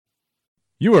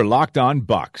You are Locked On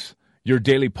Bucks, your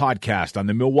daily podcast on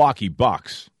the Milwaukee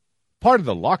Bucks. Part of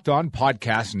the Locked On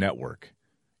Podcast Network.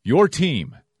 Your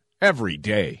team every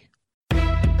day.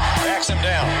 Backs him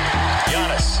down.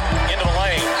 Giannis into the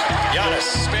lane. Giannis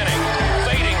spinning.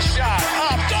 Fading shot.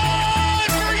 Up. Good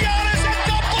for Giannis at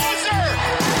the buzzer.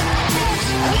 Bucks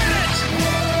win it.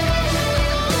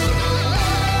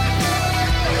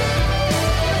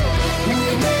 We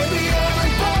may be young,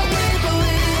 but we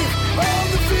believe on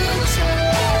the future.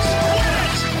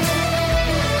 Bucks win it.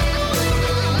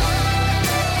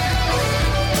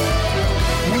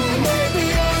 We may be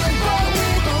young, but we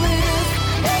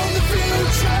believe on the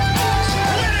future.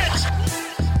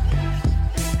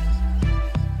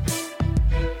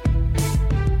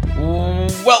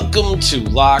 Welcome to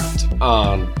Locked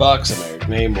On Bucks. I'm Eric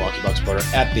Name, Milwaukee Bucks reporter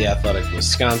at The Athletic,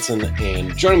 Wisconsin.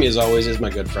 And joining me as always is my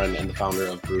good friend and the founder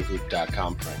of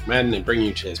BrewHoop.com, Frank Madden. And bringing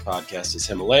you today's podcast is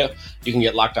Himalaya. You can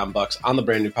get Locked On Bucks on the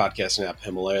brand new podcasting app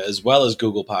Himalaya, as well as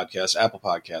Google Podcasts, Apple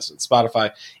Podcasts, and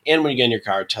Spotify. And when you get in your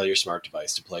car, tell your smart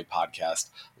device to play podcast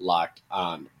Locked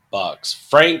On Bucks.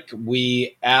 Frank,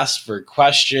 we asked for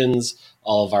questions.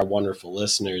 All of our wonderful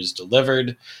listeners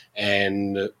delivered.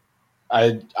 And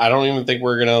I don't even think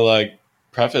we're gonna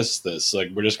preface this.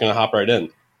 We're just gonna hop right in.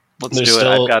 Let's do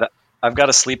it. I've got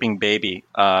a sleeping baby,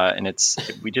 and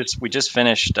we just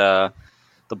finished the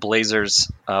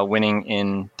Blazers winning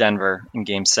in Denver in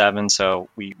Game 7. So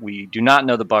we do not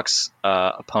know the Bucks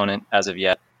opponent as of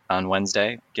yet on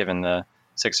Wednesday, given the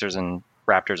Sixers and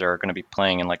Raptors are going to be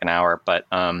playing in like an hour. But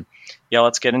yeah,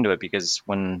 let's get into it, because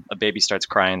when a baby starts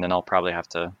crying, then I'll probably have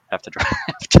to drop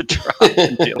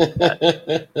and deal with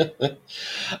that.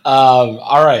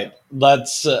 All right,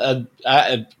 let's.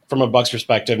 From a Bucks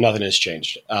perspective, nothing has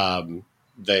changed.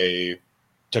 They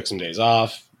took some days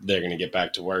off. They're going to get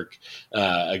back to work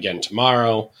again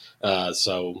tomorrow.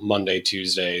 So Monday,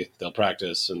 Tuesday, they'll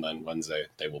practice, and then Wednesday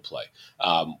they will play.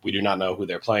 We do not know who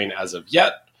they're playing as of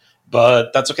yet,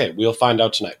 but that's okay. We'll find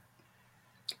out tonight.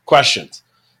 Questions.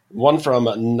 One from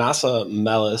Nasa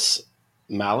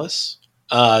Malice.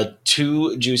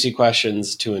 Two juicy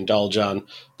questions to indulge on.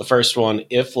 The first one: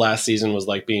 if last season was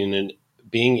like being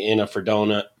in a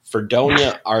Fredonia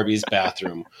Arby's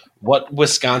bathroom, what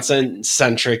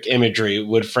Wisconsin-centric imagery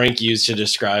would Frank use to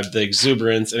describe the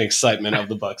exuberance and excitement of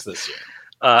the Bucks this year?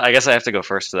 I guess I have to go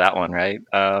first to that one, right?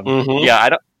 Mm-hmm.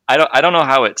 Yeah, I don't know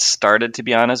how it started, to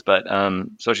be honest, but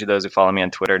especially those who follow me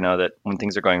on Twitter know that when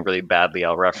things are going really badly,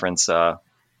 I'll reference the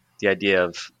idea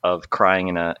of crying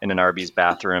in an Arby's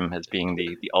bathroom as being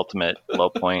the ultimate low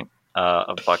point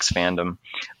of Bucks fandom.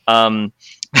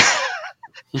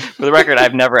 For the record,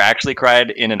 I've never actually cried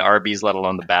in an Arby's, let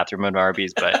alone the bathroom of an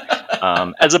Arby's. But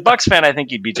as a Bucks fan, I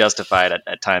think you'd be justified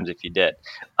at times if you did.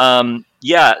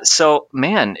 Yeah. So,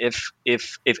 man, if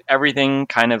everything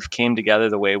kind of came together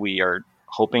the way we are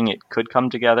hoping it could come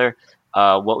together,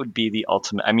 what would be the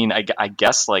ultimate? I mean, I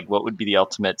guess what would be the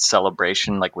ultimate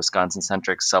celebration, like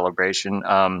Wisconsin-centric celebration?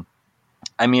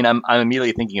 I mean, I'm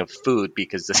immediately thinking of food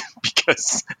because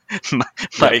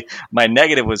my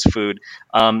negative was food.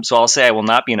 So I'll say I will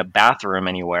not be in a bathroom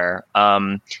anywhere.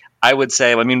 I would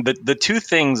say, I mean, the two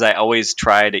things I always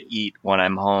try to eat when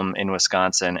I'm home in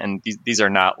Wisconsin, and these are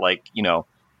not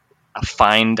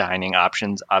fine dining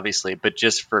options, obviously, but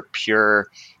just for pure,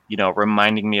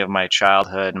 reminding me of my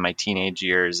childhood and my teenage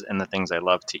years and the things I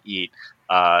love to eat.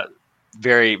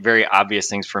 Very, very obvious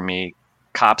things for me: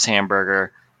 Kopp's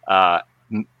hamburger,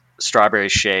 strawberry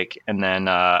shake, and then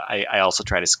I also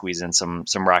try to squeeze in some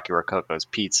Rocky Rococo's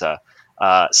pizza.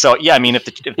 So yeah, I mean, if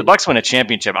the Bucks win a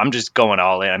championship, I'm just going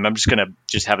all in. I'm just gonna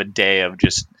have a day of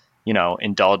just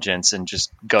indulgence and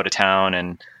just go to town,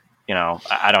 and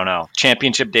I don't know,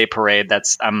 championship day parade.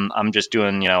 I'm just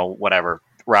doing whatever,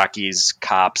 Rockies,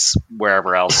 Kopp's,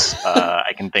 wherever else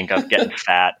I can think of, getting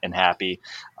fat and happy.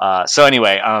 So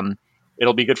anyway,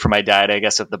 it'll be good for my diet, I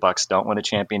guess, if the Bucks don't win a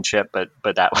championship. But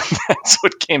that's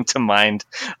what came to mind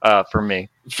for me.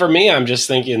 For me, I'm just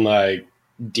thinking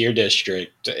Deer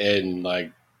District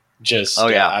and just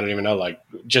I don't even know,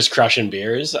 just crushing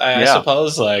beers. I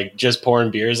suppose just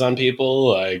pouring beers on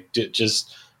people,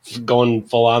 just going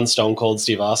full on Stone Cold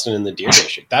Steve Austin in the Deer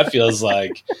District. That feels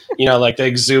like the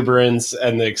exuberance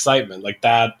and the excitement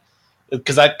that.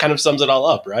 Because that kind of sums it all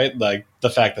up, right? The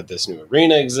fact that this new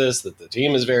arena exists, that the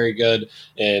team is very good,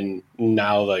 and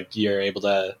now you're able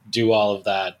to do all of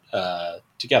that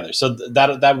together. So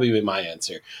that would be my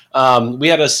answer. We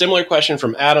had a similar question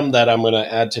from Adam that I'm going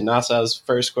to add to Nasa's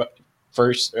first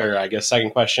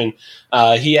second question.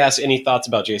 He asked, any thoughts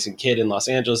about Jason Kidd in Los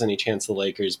Angeles? Any chance the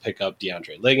Lakers pick up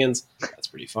DeAndre Liggins? That's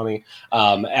pretty funny.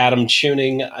 Adam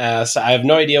Tuning asks, I have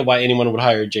no idea why anyone would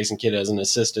hire Jason Kidd as an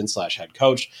assistant / head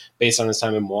coach based on his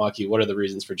time in Milwaukee. What are the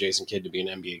reasons for Jason Kidd to be an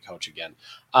NBA coach again?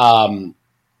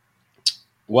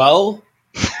 Well,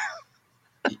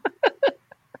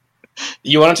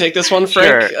 you want to take this one,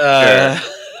 Frank?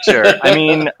 Sure. I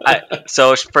mean,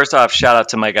 so first off, shout out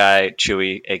to my guy,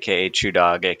 Chewy, a.k.a. Chew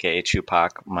Dog, a.k.a.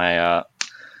 Chupac, my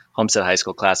Homestead High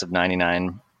School class of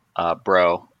 99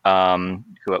 bro,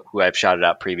 who I've shouted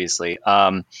out previously.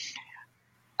 I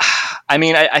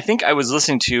mean, I think I was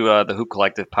listening to the Hoop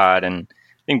Collective pod, and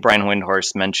I think Brian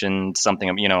Windhorst mentioned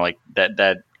something, like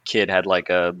that kid had like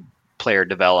a player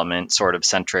development sort of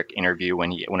centric interview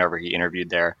whenever he interviewed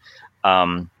there.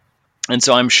 And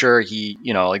so I'm sure he,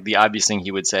 like the obvious thing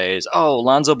he would say is, oh,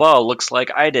 Lonzo Ball looks like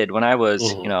I did when I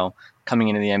was, coming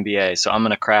into the NBA. So I'm going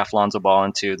to craft Lonzo Ball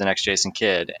into the next Jason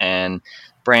Kidd. And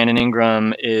Brandon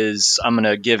Ingram I'm going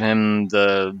to give him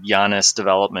the Giannis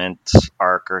development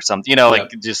arc or something,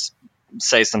 just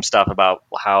say some stuff about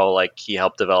how like he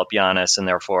helped develop Giannis and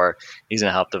therefore he's going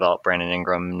to help develop Brandon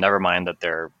Ingram. Never mind that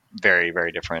they're very,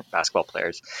 very different basketball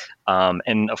players.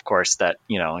 And of course that,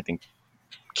 I think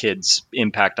Kidd's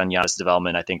impact on Giannis'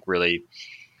 development, I think really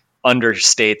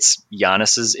understates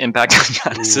Giannis's impact on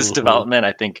Giannis's development.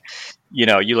 I think,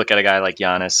 you look at a guy like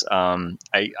Giannis,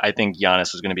 I think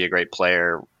Giannis was going to be a great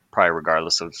player probably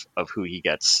regardless of who he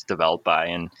gets developed by.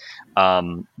 And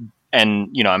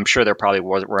I'm sure there probably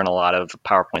weren't a lot of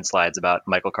PowerPoint slides about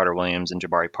Michael Carter-Williams and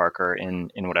Jabari Parker in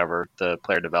whatever the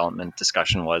player development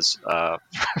discussion was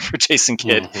for Jason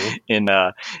Kidd in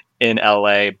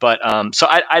LA. But so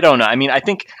I don't know. I mean, I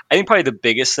think probably the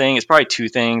biggest thing is probably two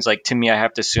things. Like to me, I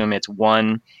have to assume it's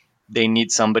one, they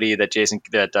need somebody that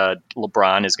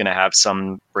LeBron is going to have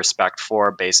some respect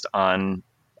for based on,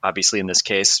 obviously in this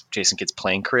case, Jason Kidd's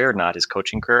playing career, not his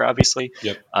coaching career, obviously.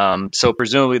 Yep. So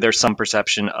presumably there's some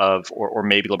perception of, or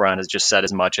maybe LeBron has just said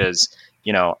as much as,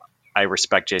 I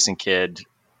respect Jason Kidd /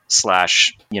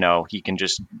 he can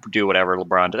just do whatever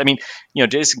LeBron does. I mean,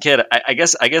 Jason Kidd, I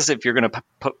guess if you're going to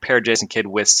pair Jason Kidd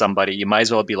with somebody, you might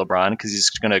as well be LeBron because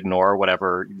he's going to ignore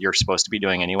whatever you're supposed to be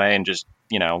doing anyway. And just,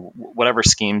 whatever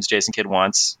schemes Jason Kidd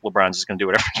wants, LeBron's just going to do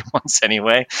whatever he wants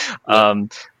anyway. Yeah.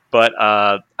 But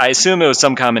I assume it was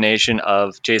some combination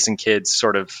of Jason Kidd's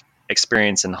sort of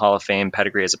experience and Hall of Fame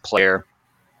pedigree as a player,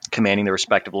 commanding the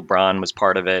respect of LeBron was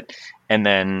part of it. And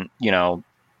then,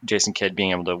 Jason Kidd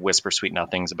being able to whisper sweet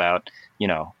nothings about,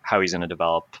 how he's going to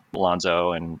develop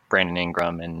Lonzo and Brandon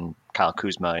Ingram and Kyle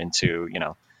Kuzma into,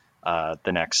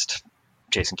 the next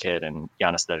Jason Kidd and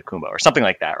Giannis Antetokounmpo or something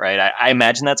like that, right? I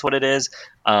imagine that's what it is.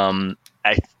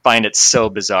 I find it so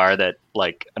bizarre that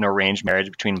like an arranged marriage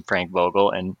between Frank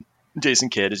Vogel and Jason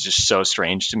Kidd is just so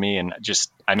strange to me. And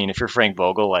if you're Frank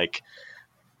Vogel, like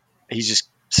he's just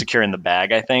secure in the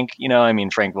bag, I think,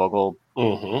 Frank Vogel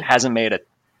hasn't made a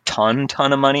ton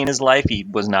of money in his life. He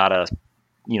was not a,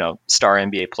 star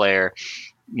NBA player,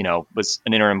 was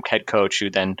an interim head coach who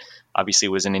then obviously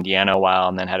was in Indiana a while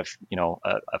and then had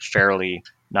a fairly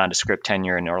nondescript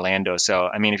tenure in Orlando. So,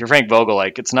 if you're Frank Vogel,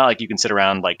 like, it's not like you can sit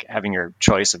around like having your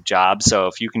choice of jobs. So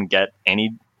if you can get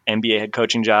any NBA head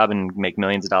coaching job and make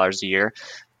millions of dollars a year,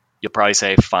 you'll probably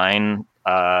say, fine,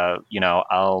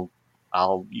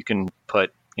 you can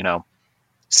put,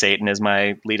 Satan is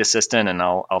my lead assistant and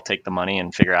I'll take the money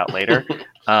and figure out later.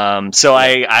 So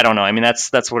I don't know.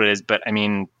 That's what it is. But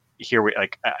here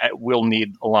we'll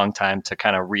need a long time to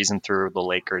kind of reason through the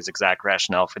Lakers' exact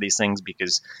rationale for these things,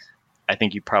 because I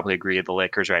think you probably agree the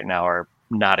Lakers right now are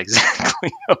not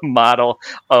exactly a model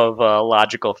of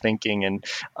logical thinking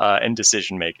and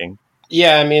decision making.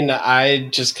 Yeah, I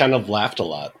just kind of laughed a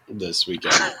lot this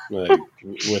weekend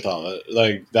with all it.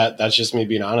 Like that's just me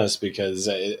being honest, because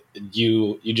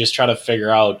you just try to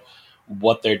figure out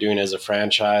what they're doing as a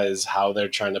franchise, how they're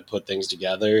trying to put things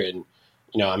together, and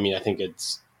I think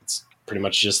it's pretty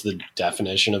much just the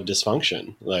definition of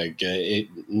dysfunction. Like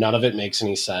none of it makes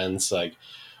any sense. Like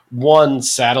one,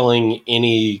 saddling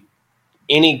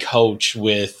any coach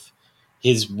with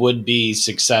his would-be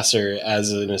successor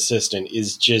as an assistant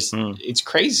is just it's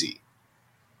crazy.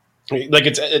 Like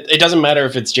it doesn't matter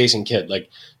if it's Jason Kidd. Like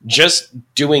just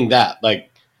doing that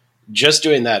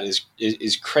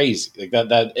is crazy. Like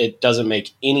that it doesn't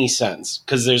make any sense,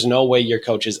 because there's no way your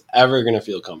coach is ever going to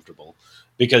feel comfortable,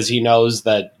 because he knows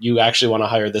that you actually want to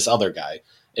hire this other guy,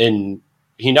 and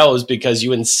he knows because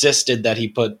you insisted that he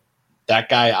put that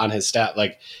guy on his staff.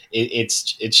 Like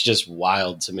it's just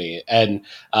wild to me. And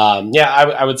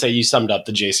I would say you summed up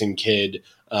the Jason Kidd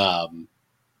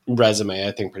resume,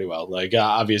 I think, pretty well. Like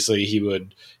obviously he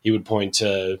would point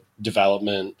to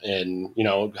development and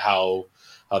how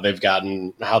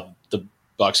the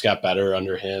Bucks got better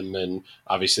under him, and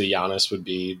obviously Giannis would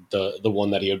be the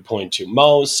one that he would point to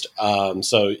most.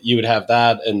 So you would have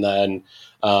that, and then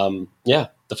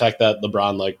the fact that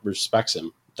LeBron respects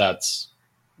him, that's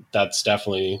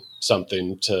definitely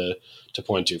something to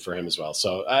point to for him as well.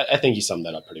 So I think he summed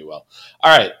that up pretty well.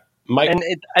 All right. Mike,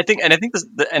 I think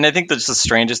that's the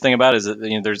strangest thing about it is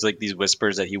that there's these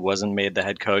whispers that he wasn't made the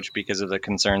head coach because of the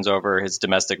concerns over his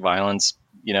domestic violence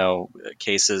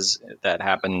cases that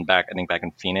happened back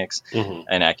in Phoenix,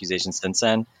 and accusations since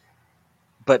then.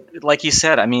 But like you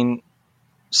said, I mean,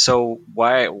 so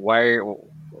why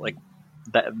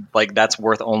that's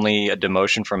worth only a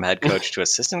demotion from head coach to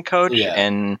assistant coach,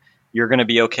 and you're going to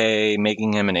be okay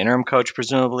making him an interim coach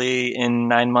presumably in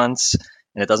 9 months.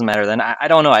 And it doesn't matter then. I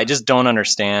don't know. I just don't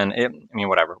understand it. I mean,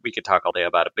 whatever. We could talk all day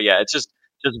about it, but yeah, it's just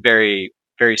very,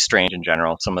 very strange in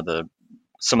general. Some of the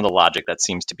logic that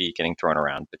seems to be getting thrown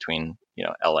around between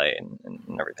LA and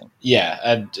everything.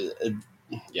 Yeah,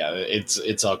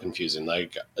 it's all confusing.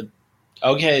 Like,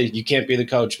 okay, you can't be the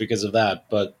coach because of that,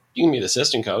 but you can be the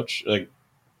assistant coach. Like,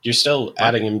 you're still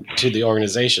adding him to the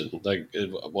organization. Like,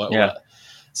 what? Yeah. What?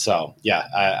 So yeah,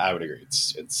 I would agree.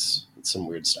 It's some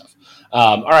weird stuff.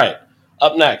 All right.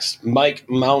 Up next, Mike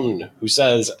Mountain, who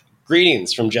says,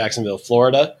 "Greetings from Jacksonville,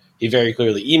 Florida." He very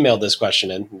clearly emailed this question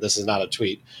in. This is not a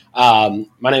tweet. My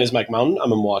name is Mike Mountain.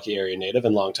 I'm a Milwaukee area native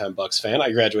and longtime Bucks fan.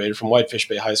 I graduated from Whitefish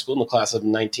Bay High School in the class of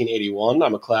 1981.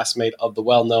 I'm a classmate of the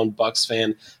well-known Bucks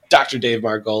fan, Dr. Dave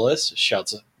Margolis.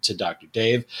 Shouts to Dr.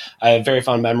 Dave. I have very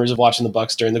fond memories of watching the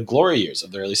Bucks during the glory years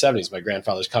of the early 70s. My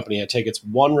grandfather's company had tickets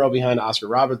one row behind Oscar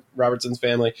Robertson's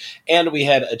family, and we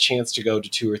had a chance to go to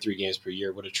 2 or 3 games per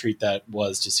year. What a treat that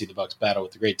was to see the Bucks battle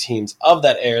with the great teams of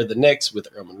that era. The Knicks with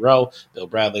Earl Monroe, Bill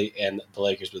Bradley, and the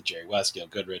Lakers with Jerry West, Gail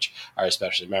Goodrich are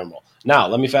especially memorable. Now,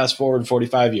 let me fast forward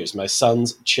 45 years. My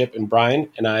sons, Chip and Brian,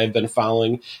 and I have been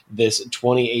following this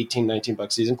 2018-19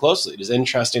 Bucks season closely. It is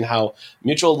interesting how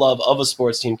mutual love of a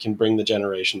sports team can bring the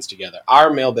generations together.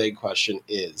 Our mailbag question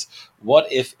is,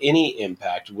 what, if any,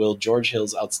 impact will George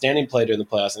Hill's outstanding play during the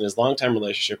playoffs and his longtime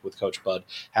relationship with Coach Bud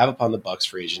have upon the Bucks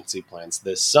free agency plans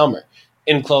this summer?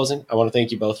 In closing, I want to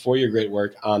thank you both for your great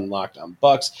work on Locked On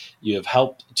Bucks. You have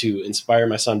helped to inspire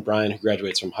my son Brian, who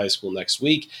graduates from high school next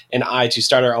week, and I to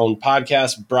start our own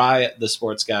podcast, Bry the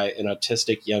Sports Guy, an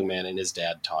autistic young man and his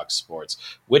dad talks sports,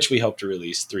 which we hope to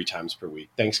release 3 times per week.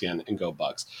 Thanks again, and go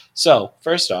Bucks. So,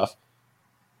 first off,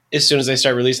 as soon as they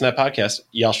start releasing that podcast,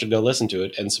 y'all should go listen to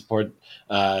it and support,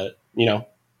 your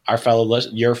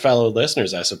fellow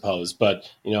listeners, I suppose.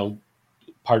 But,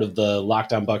 part of the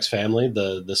Locked On Bucks family,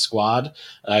 the squad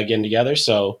getting together.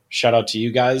 So shout out to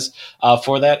you guys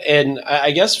for that. And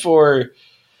I guess to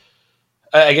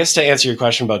answer your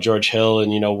question about George Hill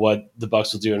and, what the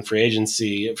Bucks will do in free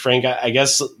agency, Frank, I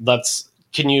guess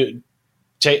can you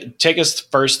take us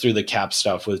first through the cap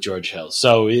stuff with George Hill?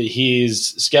 So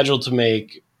he's scheduled to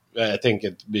make, I think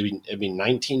it'd be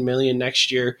 $19 million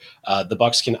next year. The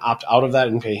Bucks can opt out of that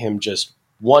and pay him just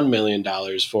 $1 million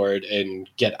for it and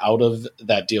get out of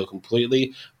that deal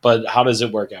completely. But how does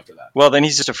it work after that? Well, then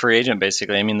he's just a free agent,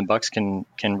 basically. I mean, the Bucks can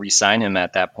re-sign him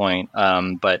at that point,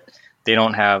 but they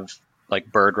don't have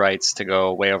bird rights to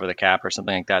go way over the cap or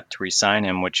something like that to re-sign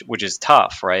him, which is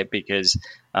tough, right? Because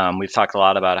we've talked a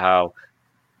lot about how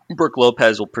Brook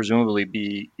Lopez will presumably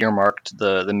be earmarked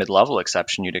the mid-level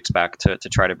exception you'd expect to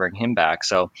try to bring him back.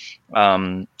 So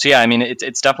yeah, I mean,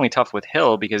 it's definitely tough with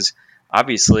Hill because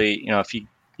obviously,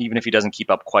 even if he doesn't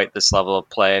keep up quite this level of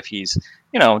play, if he's,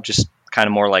 just kind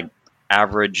of more like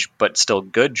average but still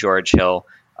good George Hill,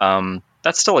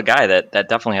 that's still a guy that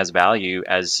definitely has value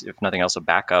as, if nothing else, a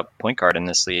backup point guard in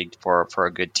this league for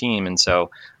a good team. And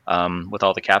so with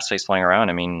all the cap space flying around,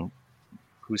 I mean,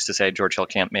 who's to say George Hill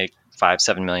can't make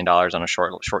 $5-7 million on a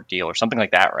short deal or something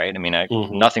like that, right? I mean,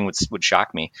 nothing would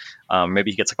shock me.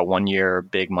 Maybe he gets a 1-year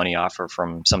big money offer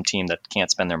from some team that can't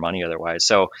spend their money otherwise.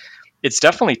 So it's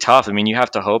definitely tough. I mean, you have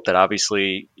to hope that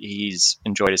obviously he's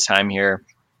enjoyed his time here.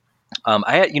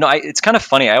 It's kind of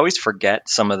funny. I always forget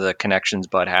some of the connections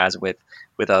Bud has with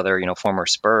other, former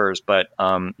Spurs, but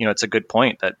it's a good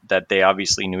point that they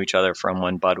obviously knew each other from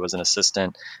when Bud was an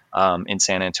assistant in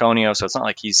San Antonio. So it's not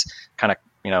like he's kind of,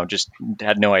 just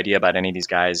had no idea about any of these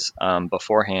guys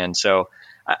beforehand. So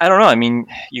I don't know. I mean,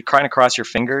 you kind of cross your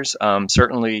fingers.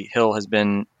 Certainly Hill has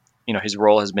been, his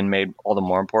role has been made all the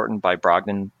more important by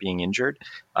Brogdon being injured.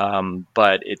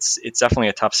 But it's definitely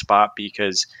a tough spot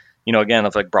because, again,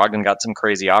 if like Brogdon got some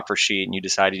crazy offer sheet and you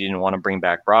decided you didn't want to bring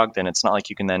back Brogdon, it's not like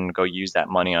you can then go use that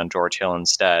money on George Hill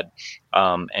instead.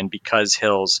 And because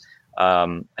Hill's,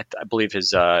 I believe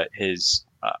his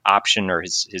option or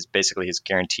his basically his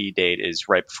guarantee date is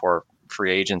right before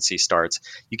free agency starts,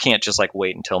 you can't just like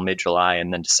wait until mid-July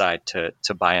and then decide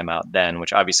to buy him out then,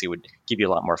 which obviously would give you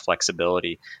a lot more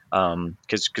flexibility.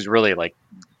 Because really, like,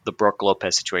 the Brook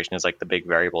Lopez situation is like the big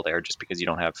variable there, just because you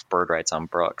don't have bird rights on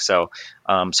Brook. So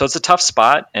it's a tough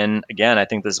spot. And again, I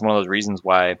think this is one of those reasons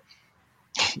why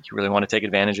you really want to take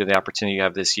advantage of the opportunity you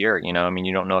have this year. You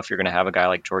don't know if you're going to have a guy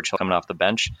like George Hill coming off the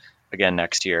bench again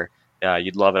next year.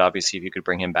 You'd love it, obviously, if you could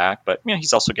bring him back, but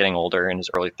he's also getting older, in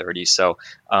his early 30s. So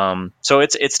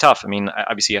it's tough. I mean,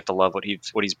 obviously you have to love what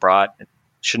he's brought. It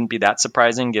shouldn't be that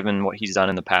surprising given what he's done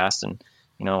in the past. And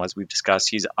as we've discussed,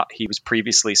 he was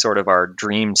previously sort of our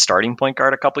dream starting point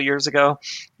guard a couple years ago,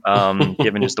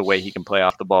 given just the way he can play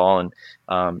off the ball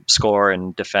and score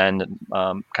and defend,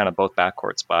 kind of both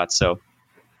backcourt spots. So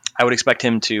I would expect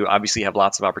him to obviously have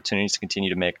lots of opportunities to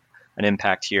continue to make an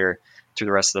impact here through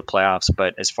the rest of the playoffs.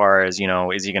 But as far as,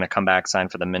 is he going to come back, sign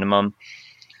for the minimum?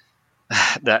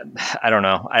 That I don't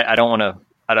know. I don't want to.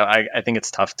 I think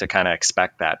it's tough to kind of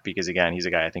expect that, because again, he's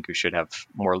a guy I think who should have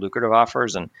more lucrative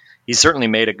offers, and he's certainly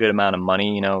made a good amount of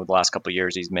money. The last couple of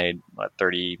years he's made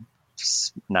 $39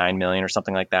 million or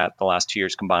something like that the last 2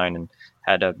 years combined, and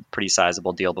had a pretty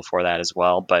sizable deal before that as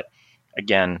well. But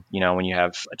again, when you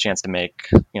have a chance to make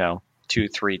 2,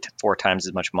 3, 4 times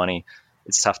as much money,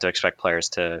 it's tough to expect players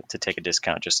to take a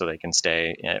discount just so they can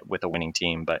stay with a winning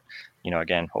team. But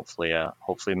again, hopefully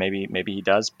maybe he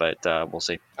does, but we'll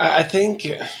see. I think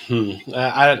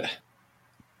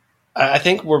I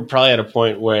think we're probably at a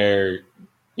point where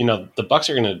the Bucks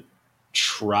are going to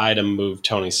try to move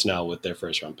Tony Snell with their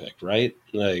first round pick, right?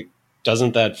 Like,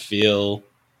 doesn't that feel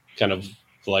kind of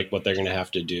like what they're going to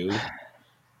have to do?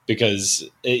 Because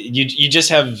you just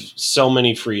have so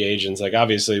many free agents. Like,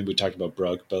 obviously we talked about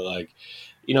Brook, but like,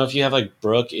 if you have like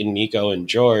Brook and Nico and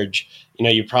George,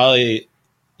 you're probably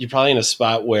in a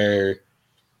spot where,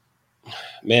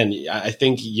 man, I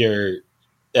think you're,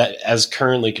 as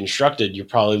currently constructed, you're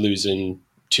probably losing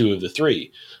 2 of the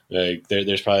 3. Like,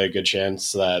 there's probably a good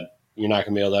chance that you're not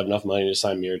going to be able to have enough money to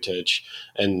sign Mirotić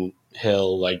and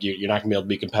Hill. Like, you're not going to be able to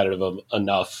be competitive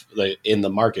enough in the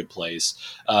marketplace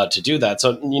to do that.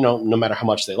 So, no matter how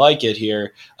much they like it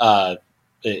here,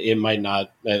 it might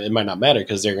not matter,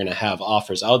 because they're going to have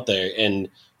offers out there. And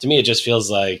to me, it just feels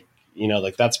like,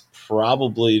 like that's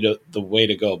probably the way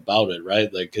to go about it,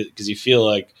 right? Like, because you feel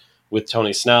like with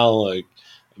Tony Snell,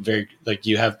 like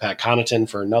you have Pat Connaughton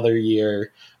for another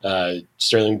year.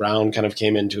 Sterling Brown kind of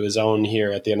came into his own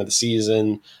here at the end of the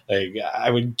season. Like,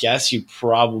 I would guess you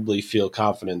probably feel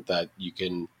confident that you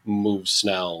can move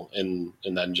Snell and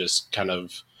then just kind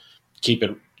of keep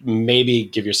it, maybe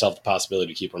give yourself the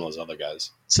possibility to keep one of those other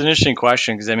guys. It's an interesting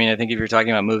question, because I think if you're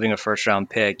talking about moving a first round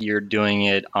pick, you're doing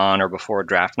it on or before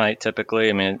draft night typically.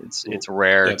 It's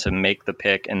rare to make the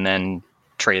pick and then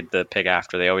trade the pick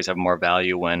after. They always have more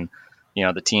value when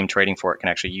the team trading for it can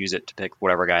actually use it to pick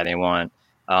whatever guy they want.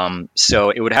 So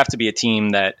it would have to be a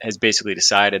team that has basically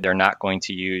decided they're not going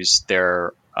to use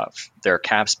their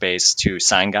cap space to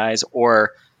sign guys,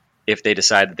 or if they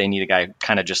decide that they need a guy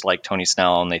kind of just like Tony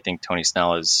Snell and they think Tony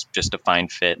Snell is just a fine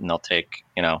fit, and they'll take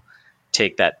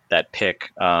that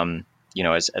pick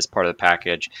as part of the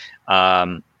package.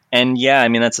 And yeah,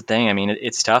 that's the thing.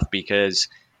 It's tough because,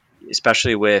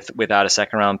 especially without a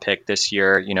second round pick this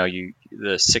year,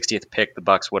 the 60th pick the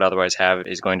Bucks would otherwise have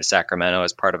is going to Sacramento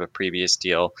as part of a previous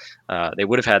deal. They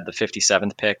would have had the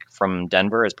 57th pick from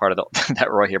Denver as part of that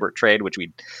Roy Hibbert trade, which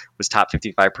was top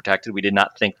 55 protected. We did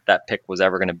not think that pick was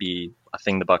ever going to be a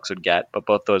thing the Bucks would get, but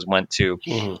both those went to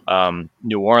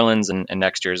New Orleans, and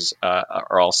next year's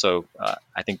are also.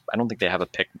 I don't think they have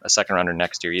a second rounder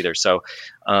next year either. So.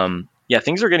 Yeah,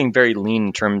 things are getting very lean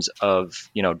in terms of,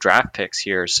 draft picks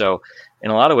here. So in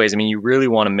a lot of ways, you really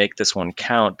want to make this one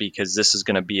count, because this is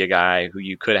going to be a guy who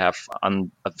you could have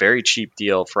on a very cheap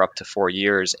deal for up to 4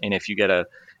 years. And if you get a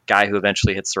guy who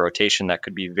eventually hits the rotation, that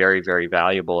could be very, very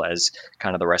valuable as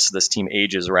kind of the rest of this team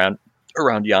ages around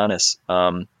Giannis.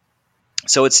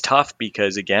 So it's tough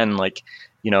because, again,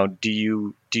 do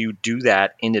you do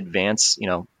that in advance,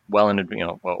 well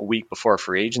into a week before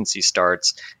free agency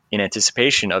starts, in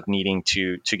anticipation of needing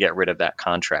to get rid of that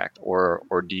contract, or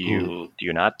do you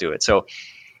not do it? So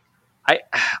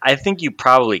I think you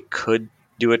probably could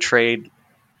do a trade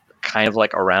kind of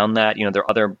like around that. There are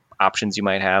other options you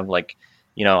might have, part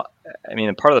of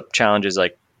the challenge is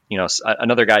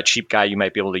another guy, cheap guy you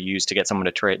might be able to use to get someone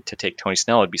to take Tony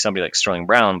Snell would be somebody like Sterling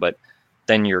Brown, but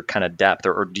then your kind of depth,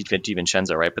 or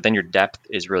DiVincenzo, right? But then your depth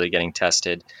is really getting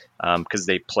tested because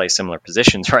they play similar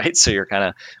positions, right? So you're kind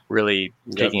of really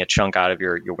taking a chunk out of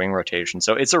your wing rotation.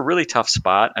 So it's a really tough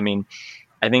spot. I mean,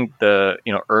 I think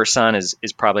Ersan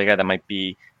is probably a guy that might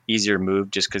be easier to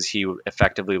move just because he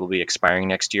effectively will be expiring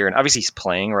next year. And obviously he's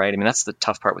playing, right? I mean, that's the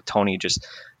tough part with Tony just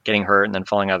getting hurt and then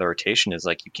falling out of the rotation is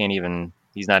like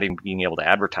he's not even being able to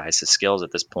advertise his skills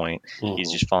at this point. Mm-hmm.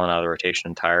 He's just fallen out of the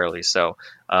rotation entirely. So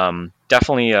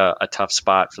definitely a tough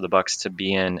spot for the Bucks to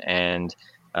be in. And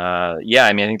I mean,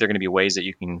 I think there are going to be ways that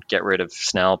you can get rid of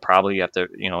Snell. Probably you have to,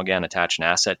 again, attach an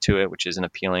asset to it, which isn't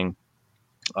appealing.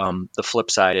 The flip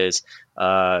side is,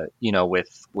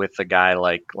 with a guy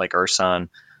like Ersan,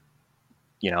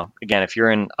 again, if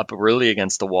you're up really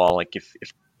against the wall, like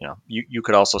if you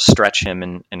could also stretch him,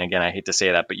 and again, I hate to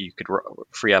say that, but you could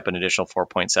free up an additional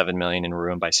 $4.7 million in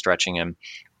room by stretching him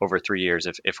over 3 years.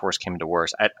 If worse came to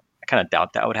worse, I kind of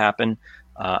doubt that would happen.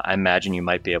 I imagine you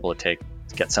might be able to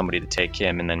get somebody to take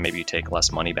him, and then maybe you take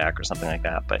less money back or something like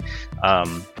that.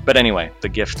 But anyway, the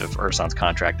gift of Ersan's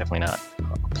contract definitely not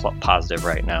positive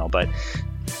right now. But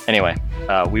anyway,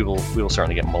 we will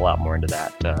certainly get a lot more into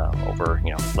that over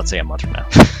let's say a month from now.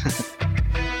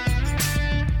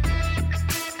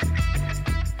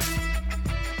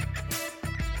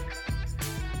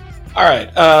 All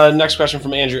right. Next question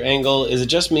from Andrew Engel. Is it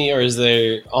just me, or is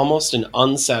there almost an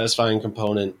unsatisfying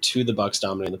component to the Bucks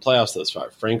dominating the playoffs thus far?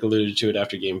 Frank alluded to it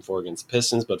after Game 4 against the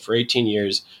Pistons, but for 18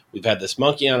 years, we've had this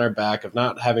monkey on our back of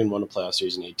not having won a playoff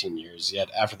series in 18 years, yet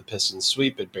after the Pistons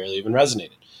sweep, it barely even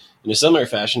resonated. In a similar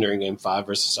fashion, during Game 5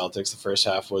 versus Celtics, the first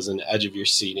half was an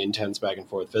edge-of-your-seat, intense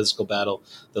back-and-forth physical battle,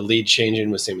 the lead changing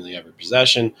with seemingly every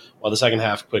possession, while the second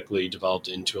half quickly developed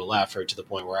into a laugher to the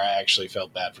point where I actually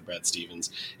felt bad for Brad Stevens,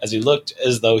 as he looked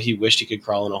as though he wished he could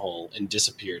crawl in a hole and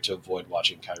disappear to avoid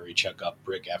watching Kyrie chuck up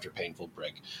brick after painful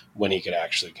brick when he could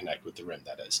actually connect with the rim,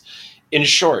 that is. In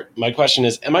short, my question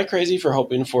is, am I crazy for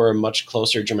hoping for a much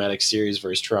closer dramatic series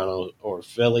versus Toronto or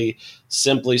Philly,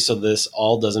 simply so this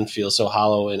all doesn't feel so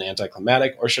hollow and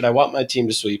anticlimactic, or should I want my team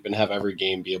to sweep and have every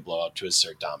game be a blowout to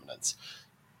assert dominance?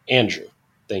 Andrew,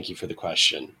 thank you for the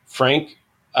question. Frank,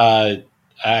 I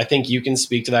think you can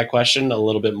speak to that question a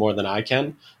little bit more than I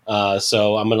can,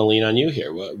 so I'm going to lean on you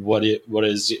here. What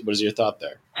is your thought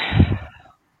there?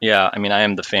 Yeah, I mean, I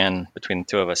am the fan between the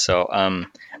two of us, so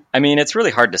I mean, it's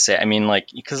really hard to say. I mean, like,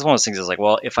 because one of those things is like,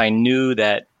 well, if I knew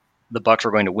that the Bucks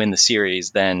were going to win the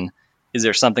series, then is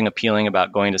there something appealing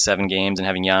about going to 7 games and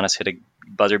having Giannis hit a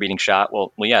buzzer-beating shot?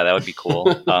 Well, yeah, that would be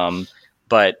cool.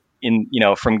 But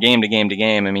from game to game to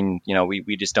game, I mean,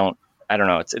 we just don't. I don't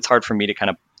know. It's hard for me to kind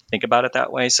of think about it that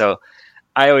way. So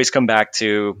I always come back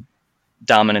to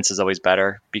dominance is always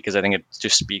better, because I think it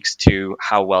just speaks to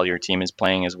how well your team is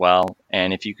playing as well.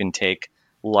 And if you can take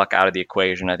luck out of the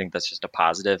equation, I think that's just a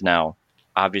positive. Now,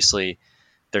 obviously,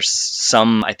 there's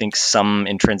some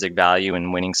intrinsic value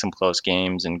in winning some close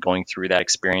games and going through that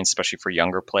experience, especially for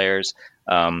younger players.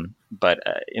 But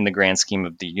in the grand scheme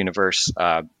of the universe,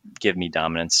 give me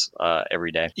dominance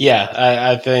every day. Yeah,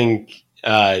 I think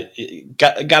got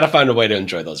to find a way to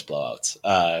enjoy those blowouts.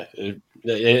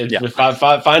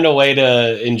 Find a way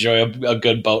to enjoy a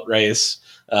good boat race.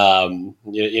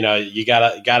 You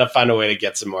gotta find a way to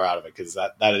get some more out of it, because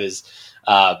that is.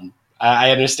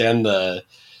 I understand the.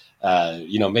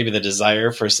 Maybe the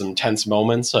desire for some tense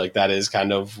moments, like that is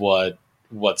kind of what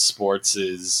sports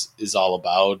is all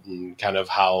about, and kind of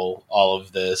how all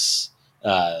of this,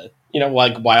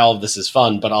 like why all of this is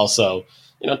fun, but also,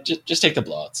 just take the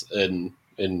blowouts and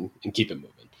keep it moving.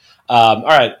 All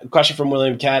right, a question from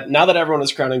William Catt. Now that everyone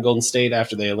is crowning Golden State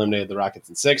after they eliminated the Rockets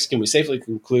in 6, can we safely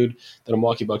conclude that a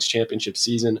Milwaukee Bucks championship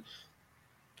season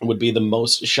would be the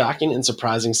most shocking and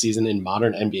surprising season in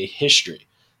modern NBA history?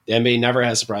 The NBA never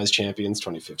has surprise champions.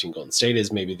 2015 Golden State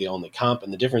is maybe the only comp,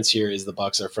 and the difference here is the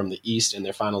Bucks are from the East, and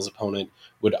their finals opponent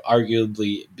would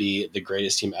arguably be the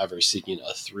greatest team ever seeking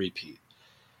a three-peat.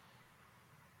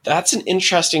 That's an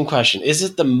interesting question. Is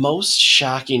it the most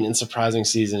shocking and surprising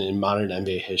season in modern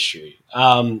NBA history?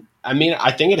 I mean,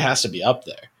 I think it has to be up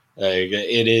there.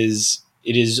 It is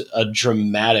a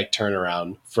dramatic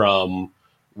turnaround from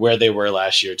where they were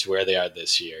last year to where they are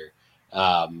this year.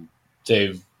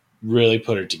 They've really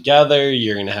put it together.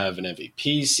 You're going to have an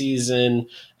MVP season.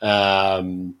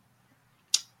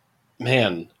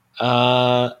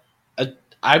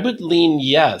 I would lean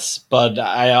yes, but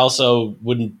I also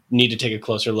would need to take a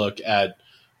closer look at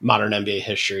modern NBA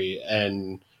history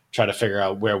and try to figure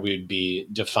out where we'd be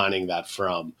defining that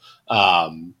from.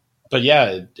 but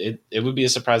yeah, it would be a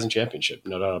surprising championship,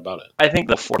 no doubt about it. I think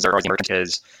the Fords are arguing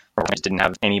because Rams didn't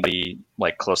have anybody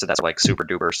like close to that like super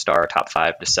duper star top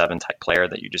 5 to 7 type player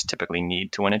that you just typically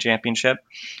need to win a championship.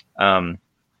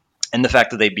 And the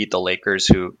fact that they beat the Lakers,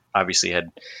 who obviously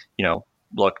had,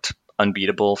 looked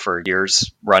unbeatable for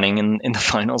years running in the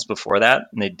finals before that,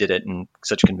 and they did it in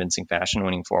such convincing fashion,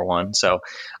 winning 4-1. So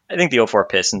I think the 04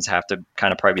 Pistons have to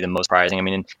kind of probably be the most surprising. I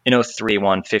mean, in 03,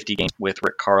 won 50 games with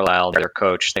Rick Carlisle, their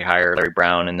coach. They hired Larry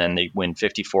Brown, and then they win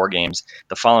 54 games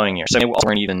the following year. So they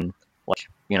weren't even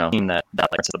team that the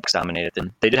Bucks dominated.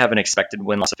 And they did have an expected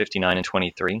win loss of 59 and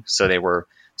 23, so they were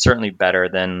certainly better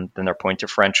than their point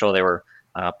differential. They were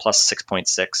plus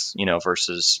 6.6,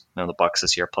 versus the Bucks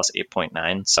this year plus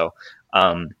 8.9. So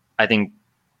I think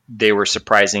they were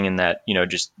surprising in that,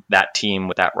 just that team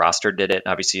with that roster did it.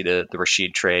 Obviously, the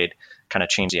Rashid trade kind of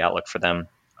changed the outlook for them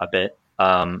a bit.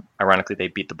 Ironically, they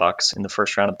beat the Bucks in the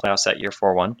first round of the playoffs that year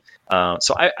 4-1.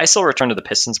 So I still return to the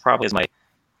Pistons probably as my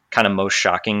kind of most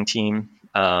shocking team.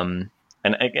 And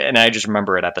I just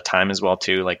remember it at the time as well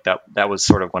too. Like that was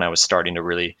sort of when I was starting to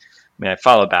really. I mean, I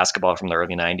followed basketball from the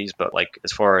early 90s, but like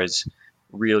as far as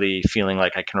really feeling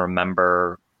like I can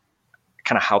remember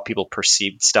kind of how people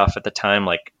perceived stuff at the time,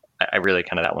 like I really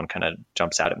kind of that one kind of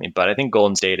jumps out at me. But I think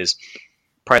Golden State is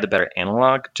probably the better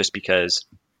analog, just because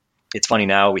it's funny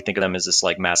now we think of them as this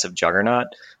like massive juggernaut,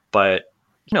 but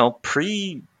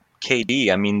pre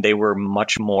KD, I mean, they were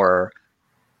much more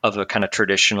of a kind of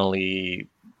traditionally,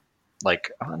 like,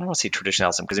 I don't want to say traditional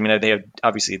awesome, because I mean they have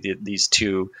obviously these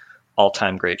two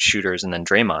all-time great shooters, and then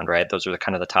Draymond, right? Those are the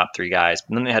kind of the top 3 guys.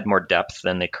 And then they had more depth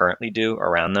than they currently do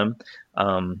around them.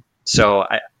 So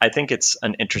I think it's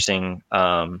an interesting.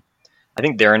 I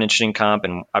think they're an interesting comp,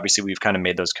 and obviously we've kind of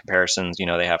made those comparisons.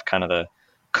 They have kind of the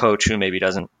coach who maybe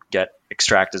doesn't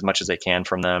extract as much as they can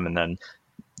from them, and then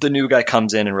the new guy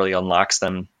comes in and really unlocks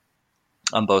them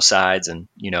on both sides. And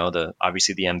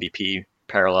obviously the MVP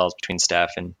parallels between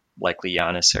Steph and likely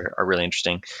Giannis are really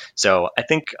interesting. So I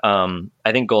think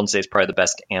Golden State is probably the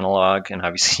best analog, and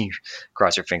obviously you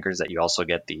cross your fingers that you also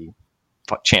get the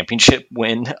championship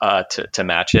win to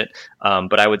match it.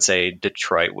 But I would say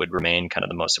Detroit would remain kind of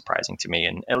the most surprising to me,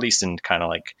 and at least in kind of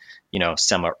like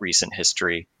somewhat recent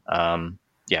history.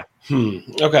 Yeah.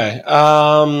 Okay.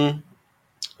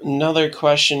 Another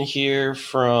question here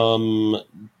from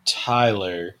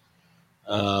Tyler,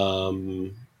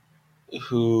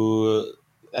 who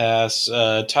asks,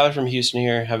 Tyler from Houston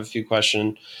here, have a few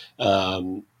questions.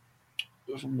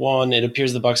 One, it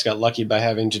appears the Bucks got lucky by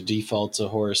having to default to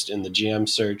Horst in the GM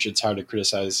search. It's hard to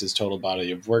criticize his total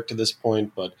body of work to this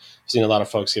point, but I've seen a lot of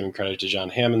folks giving credit to John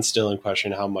Hammond still and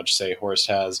questioning how much say Horst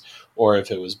has, or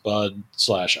if it was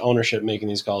Bud/ownership making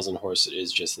these calls and Horst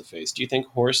is just the face. Do you think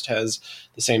Horst has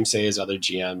the same say as other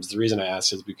GMs? The reason I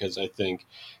ask is because I think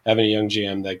having a young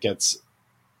GM that gets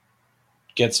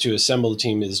to assemble the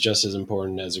team is just as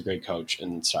important as a great coach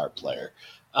and star player.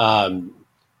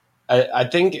 I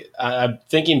think I'm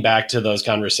thinking back to those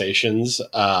conversations,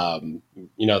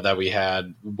 that we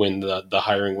had when the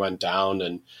hiring went down,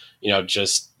 and,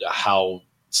 just how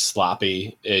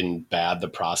sloppy and bad the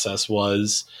process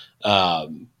was.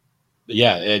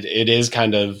 It is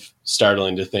kind of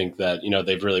startling to think that,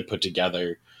 they've really put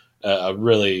together a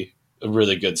really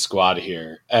good squad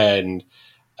here. And,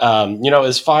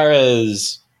 as far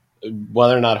as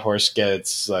whether or not Horst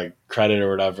gets like credit or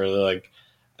whatever, like,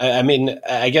 I mean,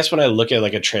 I guess when I look at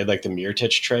like a trade like the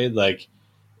Mirotić trade, like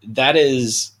that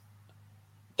is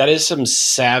some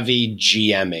savvy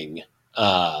GMing,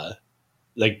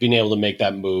 like being able to make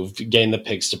that move, getting the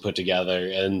picks to put together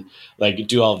and like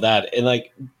do all of that. And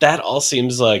like that all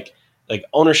seems like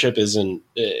ownership isn't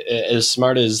as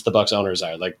smart as the Bucks owners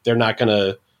are. Like they're not going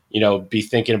to, be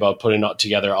thinking about putting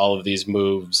together all of these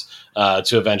moves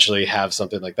to eventually have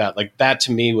something like that. Like that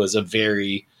to me was a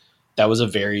very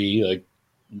like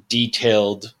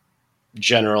detailed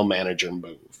general manager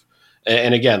move.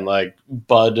 And again, like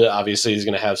Bud obviously is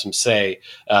going to have some say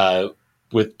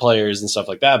with players and stuff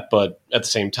like that. But at the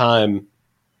same time,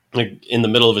 like in the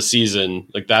middle of a season,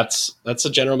 like that's a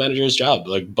general manager's job.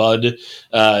 Like Bud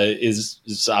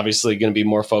is obviously going to be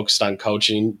more focused on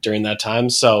coaching during that time.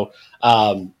 So,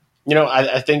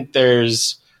 I think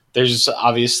there's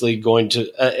obviously going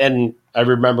to, and I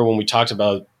remember when we talked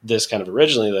about this kind of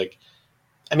originally, like,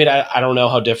 I mean, I don't know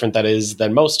how different that is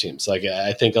than most teams. Like,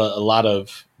 I think a lot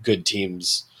of good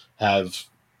teams have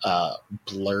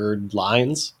blurred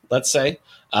lines, let's say.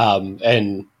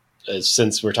 And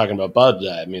since we're talking about Bud,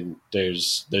 I mean,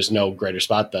 there's no greater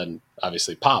spot than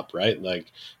obviously Pop, right? Like,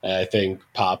 I think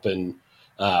Pop and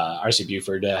R.C.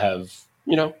 Buford have,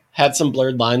 had some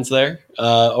blurred lines there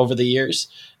over the years.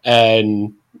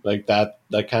 And, Like that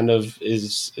kind of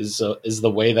is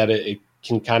the way that it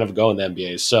can kind of go in the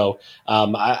NBA. So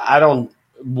I don't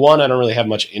really have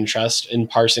much interest in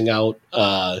parsing out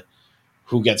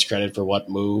who gets credit for what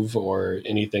move or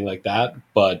anything like that.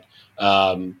 But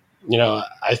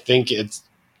I think it's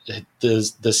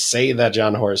the say that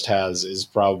John Horst has is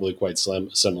probably quite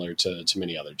similar to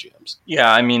many other GMs.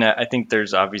 Yeah, I mean, I think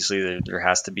there's obviously there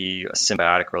has to be a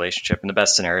symbiotic relationship. In the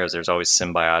best scenarios, there's always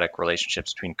symbiotic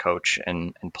relationships between coach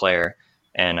and player.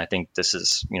 And I think this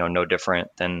is, no different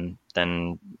than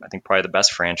I think probably the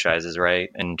best franchises, right,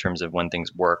 in terms of when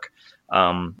things work.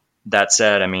 That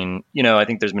said, I mean, I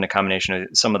think there's been a combination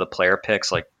of some of the player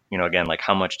picks, like, again, like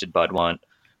how much did Bud want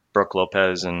Brook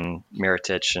Lopez and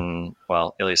Mirotic and,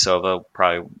 well, Ilyasova?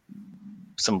 Probably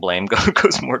some blame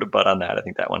goes more to Bud on that. I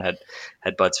think that one had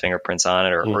Bud's fingerprints on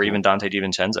it, or even Dante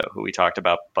DiVincenzo, who we talked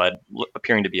about, Bud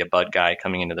appearing to be a Bud guy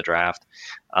coming into the draft.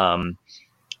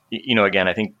 Again,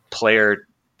 I think player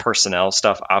personnel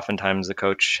stuff, oftentimes the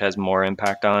coach has more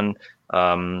impact on.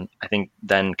 I think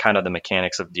then kind of the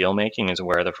mechanics of deal making is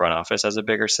where the front office has a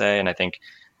bigger say. And I think,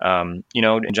 in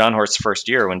John Horst's first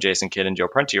year when Jason Kidd and Joe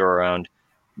Prunty were around,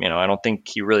 I don't think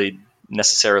he really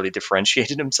necessarily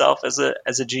differentiated himself as a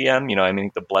GM. I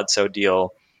mean, the Bledsoe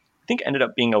deal, I think, ended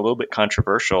up being a little bit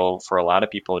controversial for a lot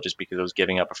of people just because it was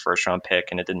giving up a first round pick,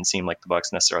 and it didn't seem like the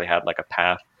Bucks necessarily had like a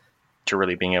path to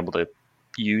really being able to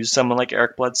use someone like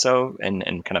Eric Bledsoe and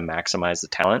kind of maximize the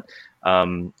talent.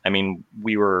 I mean,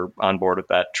 we were on board with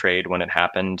that trade when it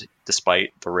happened,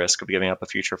 despite the risk of giving up a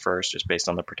future first, just based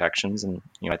on the protections. And,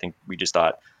 I think we just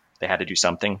thought they had to do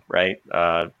something, right?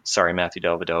 Sorry, Matthew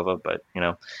Dellavedova, but,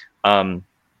 and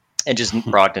just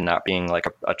Brogdon not being like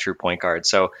a true point guard.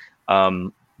 So,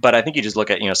 but I think you just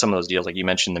look at, some of those deals, like you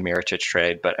mentioned the Mirotic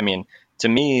trade, but I mean, to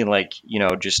me, like,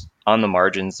 just on the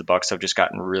margins, the Bucks have just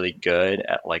gotten really good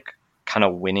at like kind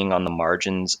of winning on the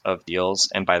margins of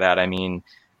deals. And by that, I mean,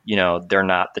 they're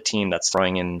not the team that's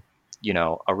throwing in,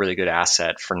 a really good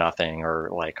asset for nothing, or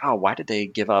like, oh, why did they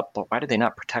give up? Why did they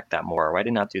not protect that more? Why did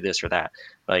they not do this or that?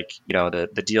 Like,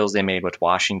 the deals they made with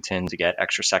Washington to get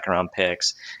extra second round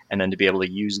picks, and then to be able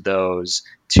to use those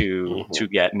to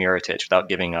get Mirotic without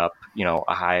giving up,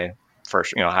 a high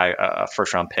first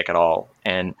round pick at all.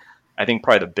 And I think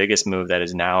probably the biggest move that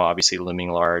is now obviously looming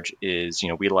large is,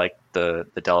 we like the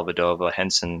Dellavedova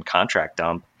Henson contract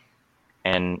dump.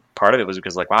 And part of it was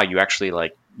because, like, wow, you actually,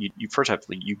 like, you first have,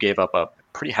 you gave up a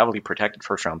pretty heavily protected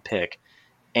first round pick,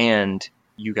 and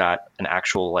you got an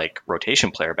actual, like,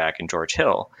 rotation player back in George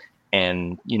Hill.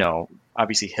 And,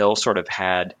 obviously Hill sort of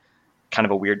had kind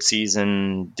of a weird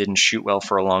season, didn't shoot well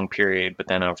for a long period, but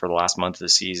then over the last month of the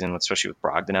season, especially with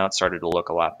Brogdon out, started to look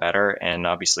a lot better. And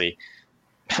obviously,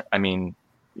 I mean,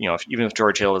 even if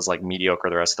George Hill is like mediocre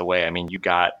the rest of the way, I mean, you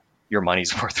got your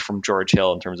money's worth from George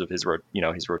Hill in terms of his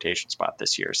rotation spot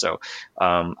this year. So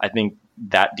I think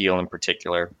that deal in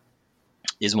particular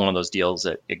is one of those deals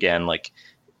that, again, like,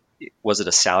 was it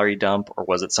a salary dump or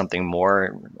was it something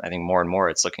more? I think more and more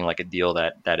it's looking like a deal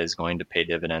that is going to pay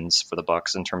dividends for the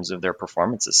Bucks in terms of their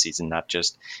performance this season, not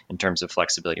just in terms of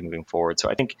flexibility moving forward. So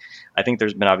I think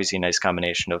there's been obviously a nice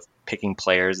combination of picking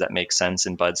players that make sense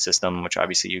in Bud's system, which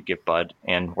obviously you give Bud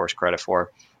and Horst credit for.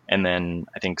 And then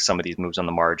I think some of these moves on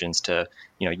the margins to,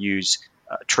 use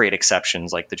trade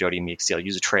exceptions like the Jody Meeks deal,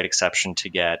 use a trade exception to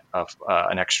get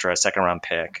an extra second round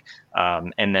pick,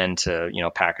 and then to,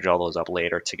 package all those up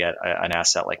later to get an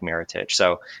asset like Mirotic.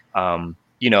 So,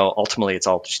 ultimately it's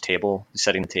all just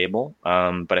setting the table.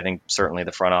 But I think certainly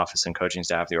the front office and coaching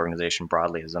staff, the organization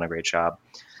broadly has done a great job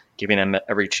giving them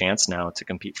every chance now to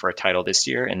compete for a title this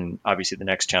year. And obviously the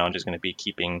next challenge is going to be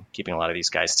keeping a lot of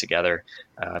these guys together,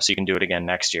 so you can do it again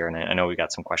next year. And I know we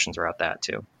got some questions about that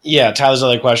too. Yeah, Tyler's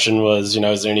other question was,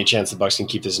 is there any chance the Bucks can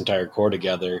keep this entire core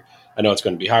together? I know it's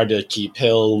going to be hard to keep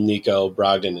Hill, Nico,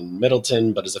 Brogdon, and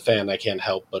Middleton, but as a fan, I can't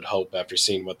help but hope after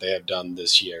seeing what they have done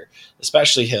this year,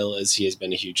 especially Hill, as he has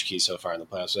been a huge key so far in the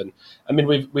playoffs. And I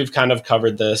mean, we've kind of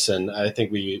covered this, and I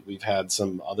think we've had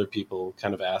some other people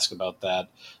kind of ask about that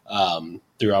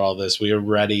throughout all this. We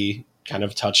already kind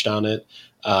of touched on it.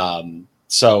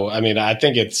 So I mean, I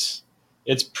think it's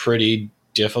pretty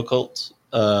difficult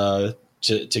to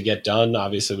get done.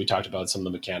 Obviously, we talked about some of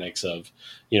the mechanics of,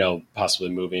 possibly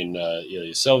moving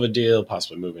Ilyasova deal,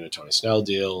 possibly moving a Tony Snell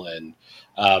deal, and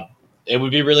it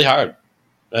would be really hard.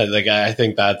 I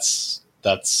think that's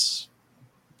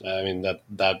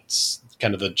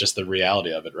kind of just the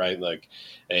reality of it, right? Like,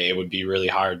 it would be really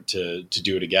hard to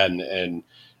do it again. And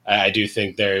I do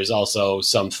think there's also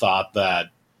some thought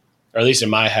that, or at least in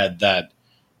my head, that,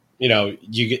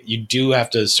 you do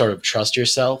have to sort of trust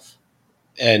yourself.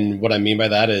 And what I mean by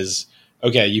that is,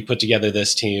 okay, you put together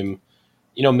this team,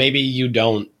 maybe you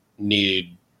don't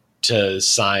need to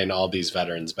sign all these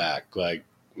veterans back. Like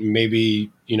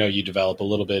maybe, you develop a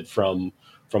little bit from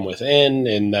within,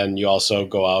 and then you also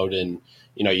go out and,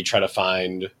 you try to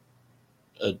find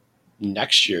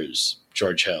next year's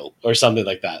George Hill or something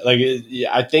like that. Like,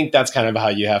 I think that's kind of how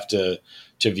you have to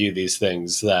view these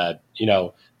things, that,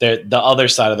 the other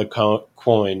side of the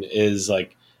coin is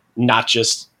like not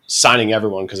just signing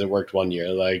everyone because it worked one year.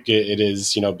 Like it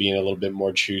is, being a little bit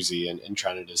more choosy and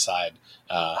trying to decide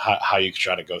how you can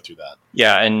try to go through that.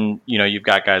 Yeah, and you've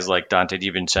got guys like Dante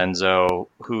DiVincenzo,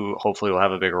 who hopefully will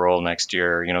have a bigger role next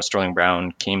year. Sterling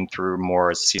Brown came through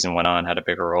more as the season went on, had a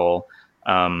bigger role.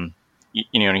 And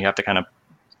you have to kind of,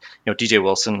 DJ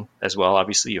Wilson as well.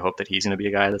 Obviously, you hope that he's going to be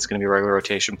a guy that's going to be a regular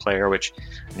rotation player, which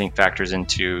I think factors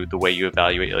into the way you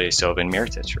evaluate Ilyasova and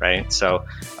Mirotic, right? So,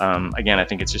 again, I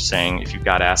think it's just saying, if you've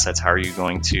got assets, how are you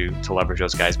going to leverage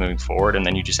those guys moving forward? And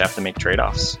then you just have to make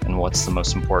trade-offs. And what's the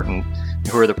most important?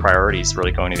 Who are the priorities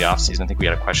really going to the offseason? I think we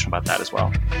had a question about that as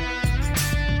well.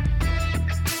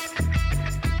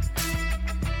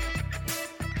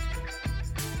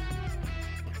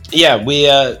 Yeah, we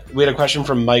had a question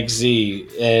from Mike Z,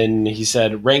 and he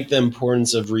said, rank the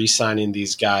importance of re-signing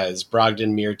these guys,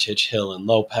 Brogdon, Mirotic, Hill, and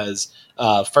Lopez.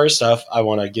 First off, I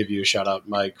want to give you a shout-out,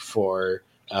 Mike, for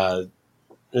on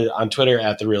Twitter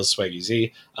at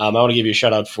 @TheRealSwaggyZ. I want to give you a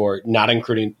shout-out for not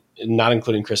including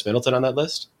Chris Middleton on that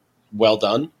list. Well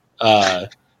done.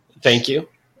 Thank you.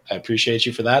 I appreciate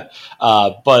you for that.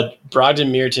 But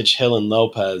Brogdon, Mirotic, Hill, and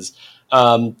Lopez,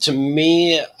 to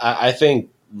me, I think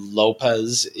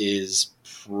Lopez is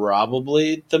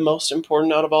probably the most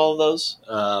important out of all of those.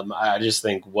 I just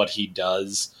think what he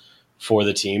does for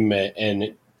the team,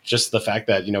 and just the fact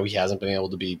that, he hasn't been able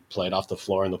to be played off the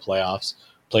floor in the playoffs,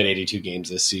 played 82 games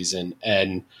this season.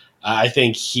 And I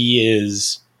think he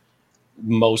is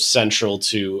most central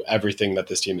to everything that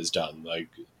this team has done, like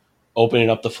opening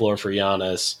up the floor for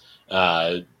Giannis,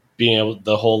 being able,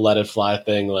 the whole let it fly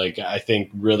thing, like I think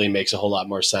really makes a whole lot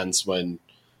more sense when,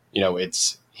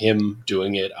 it's him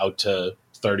doing it out to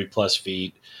 30 plus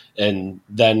feet. And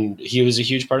then he was a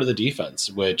huge part of the defense,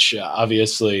 which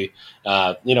obviously,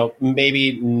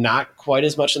 maybe not quite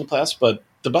as much in the playoffs, but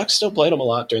the Bucks still played him a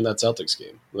lot during that Celtics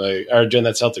game, or during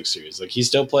that Celtics series. Like he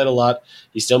still played a lot.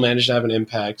 He still managed to have an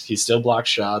impact. He still blocked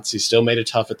shots. He still made it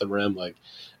tough at the rim. Like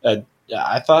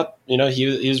I thought,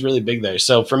 he was really big there.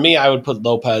 So for me, I would put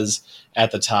Lopez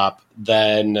at the top.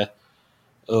 Then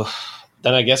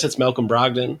I guess it's Malcolm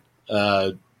Brogdon.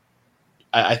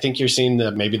 I think you're seeing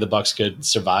that maybe the Bucks could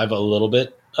survive a little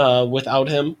bit without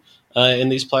him in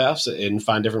these playoffs and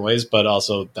find different ways, but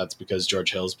also that's because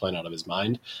George Hill is playing out of his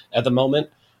mind at the moment.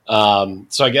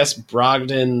 So I guess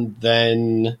Brogdon,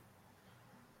 then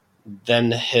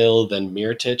Hill, then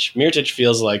Mirotic. Mirotic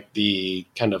feels like the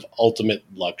kind of ultimate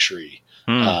luxury.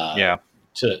 Yeah.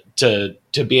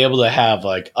 To be able to have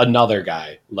like another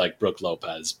guy like Brook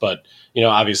Lopez, but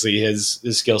obviously his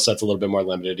skill set's a little bit more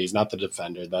limited. He's not the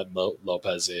defender that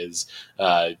Lopez is.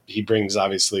 He brings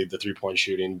obviously the 3-point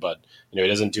shooting, but he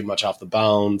doesn't do much off the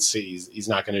bounce. He's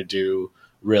not going to do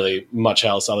really much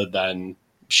else other than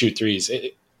shoot threes.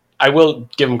 I will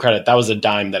give him credit. That was a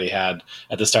dime that he had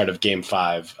at the start of Game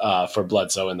 5 for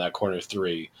Bledsoe in that corner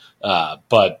three,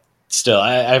 but still,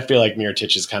 I feel like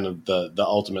Mirotic is kind of the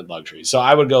ultimate luxury. So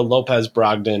I would go Lopez,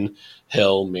 Brogdon,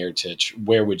 Hill, Mirotic.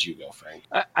 Where would you go, Frank?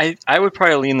 I would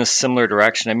probably lean the similar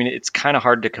direction. I mean, it's kind of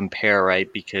hard to compare,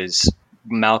 right? Because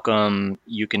Malcolm,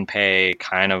 you can pay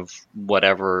kind of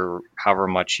however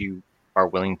much you are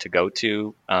willing to go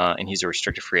to, and he's a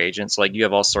restricted free agent. So like you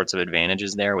have all sorts of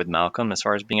advantages there with Malcolm as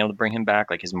far as being able to bring him back.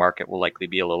 Like his market will likely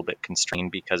be a little bit constrained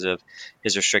because of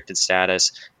his restricted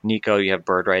status. Nico, you have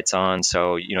bird rights on,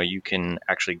 so you can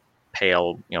actually pay a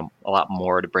lot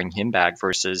more to bring him back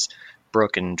versus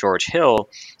Brook and George Hill.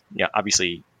 Yeah,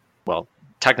 obviously, well,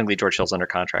 technically George Hill's under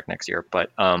contract next year,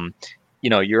 but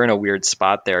you're in a weird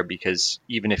spot there because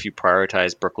even if you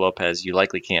prioritize Brook Lopez, you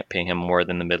likely can't pay him more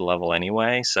than the mid-level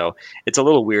anyway. So it's a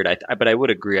little weird. But I would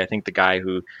agree. I think the guy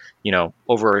who,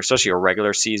 over especially a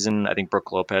regular season, I think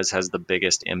Brook Lopez has the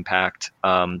biggest impact.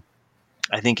 I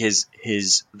think his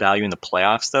value in the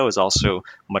playoffs, though, is also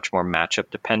much more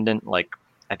matchup dependent. Like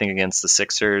I think against the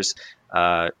Sixers,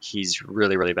 he's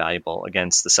really, really valuable.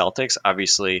 Against the Celtics,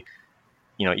 obviously,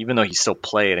 even though he still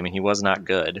played, I mean, he was not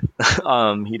good.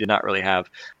 He did not really have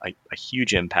a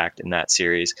huge impact in that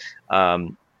series.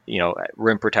 Rim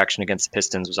protection against the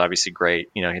Pistons was obviously great.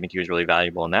 I think he was really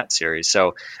valuable in that series.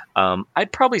 So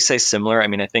I'd probably say similar. I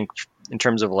mean, I think in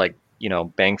terms of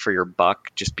bang for your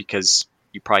buck, just because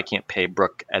you probably can't pay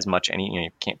Brook as much you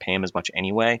can't pay him as much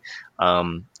anyway.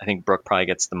 I think Brook probably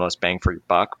gets the most bang for your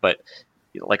buck, but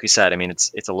like we said, I mean,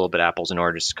 it's a little bit apples and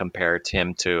oranges to compare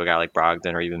him to a guy like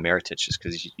Brogdon or even Mirotic, just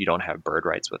because you don't have bird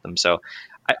rights with him. So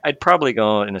I'd probably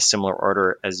go in a similar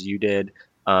order as you did.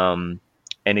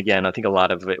 And again, I think a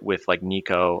lot of it with like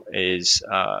Nico is,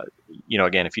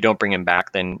 again, if you don't bring him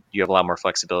back, then you have a lot more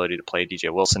flexibility to play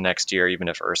DJ Wilson next year, even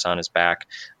if Ersan is back.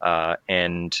 I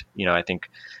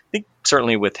think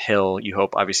certainly with Hill, you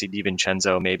hope obviously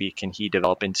DiVincenzo, maybe can he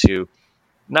develop into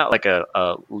not like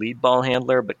a lead ball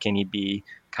handler, but can he be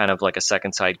kind of like a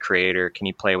second side creator? Can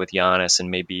he play with Giannis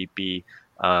and maybe be,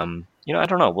 I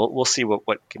don't know. We'll see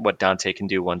what Dante can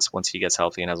do once he gets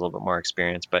healthy and has a little bit more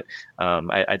experience. But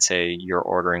I'd say your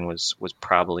ordering was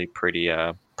probably pretty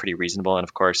reasonable. And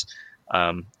of course,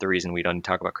 the reason we don't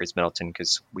talk about Chris Middleton,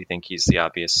 because we think he's the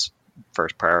obvious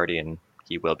first priority, and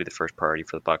he will be the first priority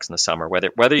for the Bucks in the summer.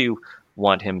 Whether you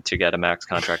want him to get a max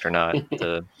contract or not,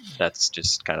 that's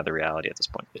just kind of the reality at this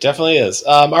point. It definitely is.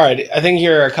 All right, I think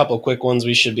here are a couple quick ones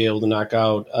we should be able to knock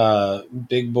out.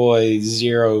 Big Boy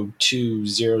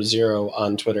 0200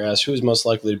 on Twitter asks, who's most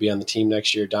likely to be on the team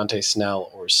next year, Dante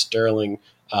Snell or Sterling?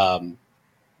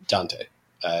 Dante.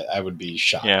 I would be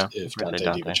shocked if Dante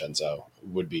DiVincenzo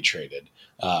would be traded.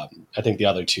 I think the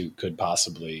other two could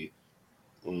possibly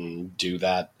do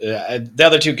that. The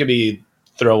other two could be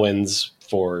throw-ins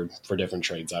for different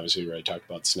trades. Obviously, we already talked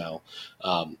about Snell.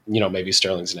 Maybe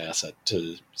Sterling's an asset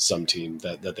to some team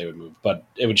that they would move, but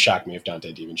it would shock me if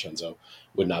Dante DiVincenzo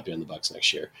would not be on the Bucks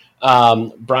next year.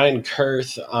 Brian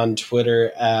Kurth on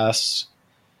Twitter asks,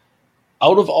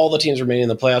 out of all the teams remaining in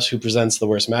the playoffs, who presents the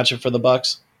worst matchup for the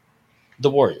Bucks? The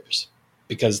Warriors,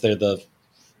 because they're the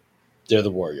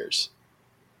Warriors,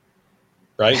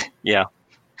 right? Yeah.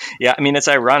 I mean, it's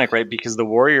ironic, right? Because the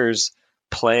Warriors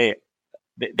play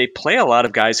a lot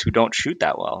of guys who don't shoot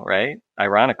that well, right?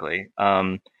 Ironically,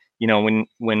 when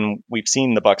we've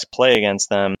seen the Bucks play against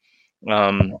them,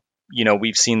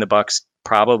 we've seen the Bucks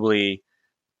probably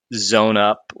zone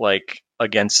up like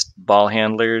against ball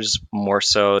handlers more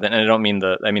so than, and I don't mean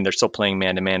they're still playing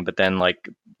man to man, but then like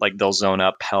they'll zone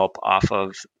up help off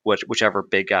of whichever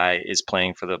big guy is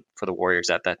playing for the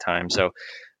Warriors at that time. So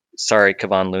sorry,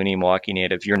 Kevon Looney, Milwaukee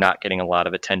native, you're not getting a lot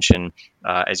of attention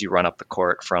as you run up the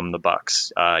court from the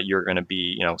Bucks. You're going to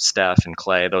be, Steph and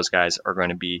Clay, those guys are going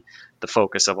to be the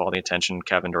focus of all the attention.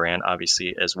 Kevin Durant,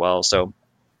 obviously, as well. So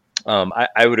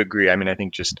I would agree. I mean, I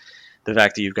think just the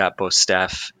fact that you've got both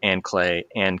Steph and Clay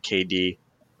and KD,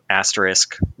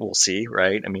 asterisk, we'll see,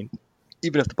 right? I mean,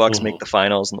 even if the Bucks make the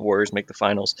finals and the Warriors make the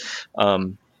finals,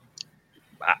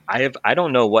 I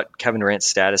don't know what Kevin Durant's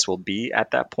status will be at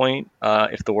that point.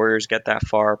 If the Warriors get that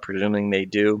far, presuming they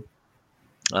do,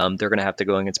 they're going to have to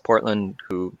go against Portland,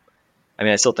 who, I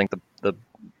mean, I still think the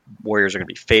Warriors are going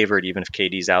to be favored even if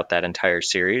KD's out that entire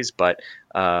series, but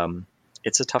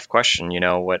it's a tough question.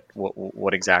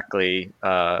 What exactly,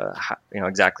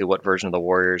 exactly what version of the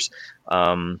Warriors,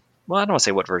 well, I don't want to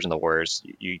say what version of the Warriors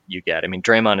you get. I mean,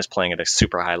 Draymond is playing at a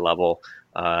super high level,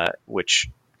 which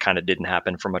kind of didn't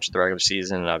happen for much of the regular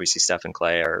season, and obviously Steph and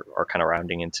Clay are kind of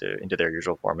rounding into their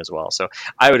usual form as well. So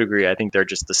I would agree. I think they're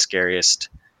just the scariest.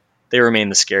 They remain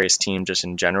the scariest team just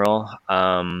in general.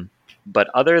 But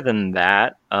other than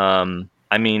that,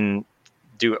 I mean,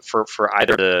 do it for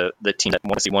either the team that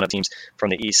want to see one of the teams from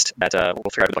the East that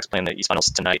we'll figure out who the Bucks play in the East Finals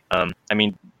tonight. I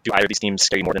mean, do either of these teams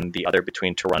scare you more than the other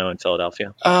between Toronto and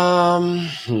Philadelphia?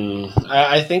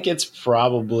 I think it's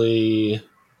probably,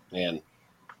 I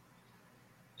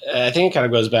think it kind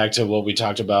of goes back to what we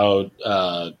talked about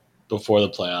before the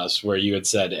playoffs, where you had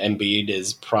said Embiid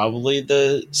is probably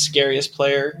the scariest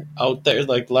player out there,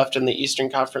 like left in the Eastern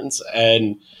Conference.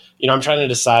 And, I'm trying to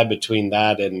decide between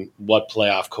that and what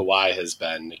playoff Kawhi has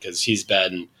been, because he's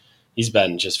been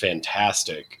just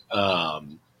fantastic. I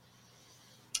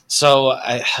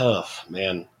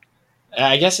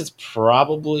guess it's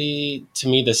probably, to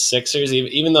me, the Sixers,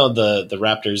 even though the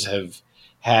Raptors have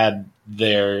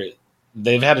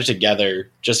they've had it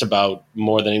together just about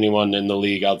more than anyone in the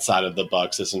league outside of the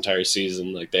Bucks this entire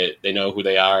season. Like they know who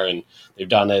they are and they've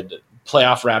done it.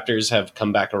 Playoff Raptors have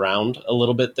come back around a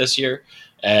little bit this year,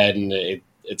 and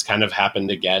it's kind of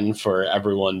happened again for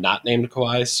everyone not named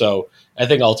Kawhi. So I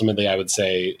think ultimately I would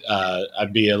say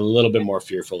I'd be a little bit more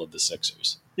fearful of the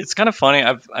Sixers. It's kind of funny.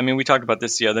 We talked about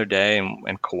this the other day,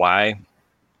 and Kawhi.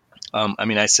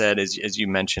 I said, as you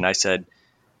mentioned, I said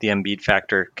the Embiid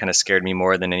factor kind of scared me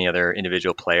more than any other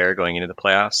individual player going into the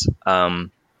playoffs.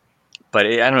 But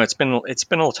I don't know. It's been a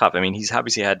little tough. I mean, he's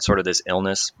obviously had sort of this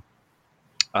illness,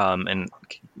 and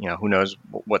who knows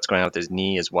what's going on with his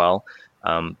knee as well.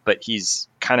 But he's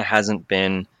kind of hasn't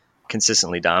been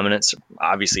consistently dominant. So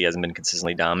obviously, he hasn't been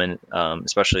consistently dominant,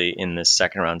 especially in this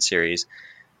second round series.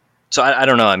 So I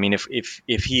don't know. I mean, if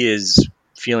he is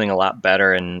feeling a lot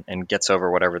better and gets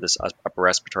over whatever this upper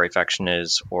respiratory infection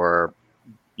is, or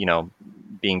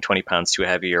being 20 pounds too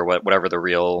heavy, or whatever the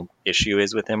real issue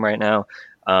is with him right now.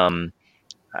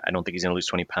 I don't think he's going to lose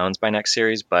 20 pounds by next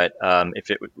series, but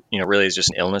if it really is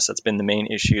just an illness that's been the main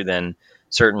issue, then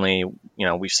certainly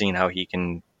we've seen how he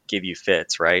can give you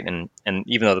fits, right? And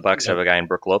even though the Bucks have a guy in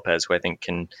Brook Lopez who I think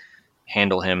can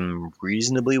handle him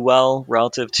reasonably well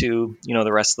relative to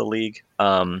the rest of the league,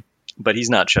 but he's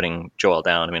not shutting Joel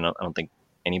down. I mean, I don't think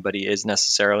anybody is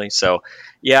necessarily. So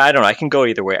yeah, I don't know. I can go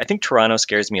either way. I think Toronto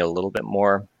scares me a little bit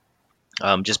more,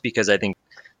 just because I think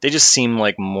they just seem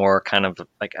like more kind of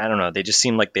like, I don't know, they just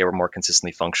seem like they were more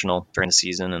consistently functional during the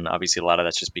season. And obviously a lot of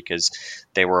that's just because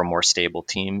they were a more stable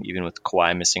team, even with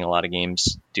Kawhi missing a lot of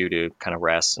games due to kind of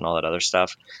rest and all that other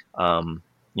stuff.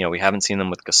 We haven't seen them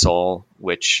with Gasol,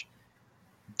 which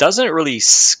doesn't really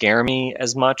scare me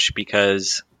as much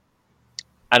because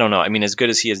I don't know. I mean, as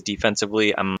good as he is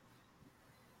defensively,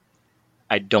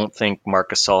 I don't think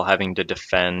Marc Gasol having to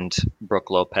defend Brook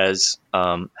Lopez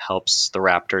helps the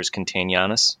Raptors contain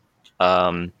Giannis.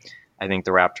 I think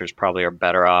the Raptors probably are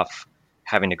better off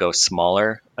having to go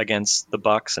smaller against the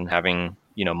Bucks and having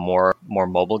more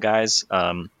mobile guys.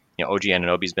 OG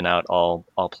Anunoby's been out all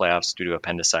playoffs due to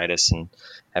appendicitis and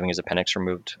having his appendix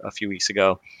removed a few weeks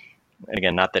ago. And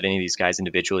again, not that any of these guys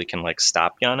individually can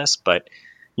stop Giannis, but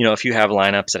if you have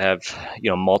lineups that have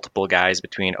multiple guys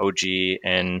between OG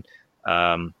and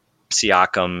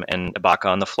Siakam and Ibaka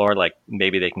on the floor,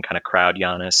 maybe they can kind of crowd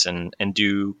Giannis and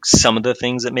do some of the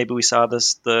things that maybe we saw the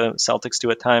Celtics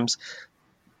do at times.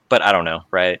 But I don't know,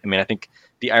 right? I mean, I think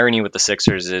the irony with the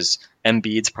Sixers is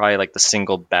Embiid's probably the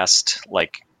single best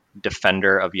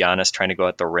defender of Giannis trying to go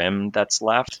at the rim that's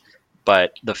left.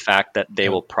 But the fact that they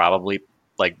will probably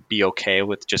be okay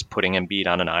with just putting Embiid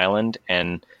on an island,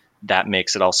 and that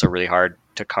makes it also really hard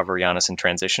to cover Giannis in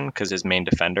transition because his main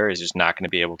defender is just not going to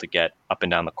be able to get up and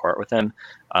down the court with him.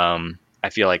 I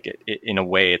feel like in a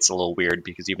way it's a little weird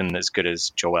because even as good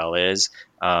as Joel is,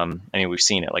 we've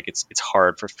seen it. It's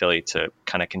hard for Philly to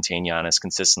kind of contain Giannis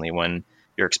consistently when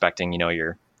you're expecting,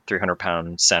 your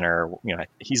 300-pound center.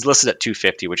 He's listed at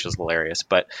 250, which is hilarious.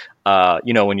 But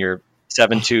when you're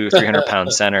 7'2",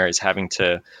 300-pound center is having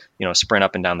to, sprint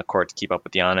up and down the court to keep up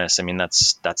with Giannis. I mean,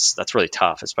 that's really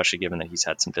tough, especially given that he's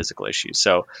had some physical issues.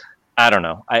 So I don't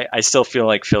know. I still feel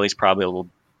like Philly's probably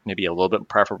maybe a little bit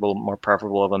more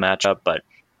preferable of a matchup, but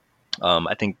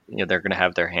I think they're going to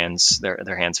have their hands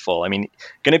full. I mean,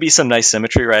 going to be some nice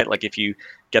symmetry, right? If you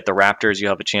get the Raptors, you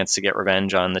have a chance to get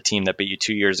revenge on the team that beat you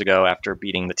 2 years ago after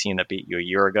beating the team that beat you a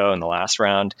year ago in the last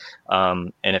round.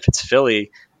 And if it's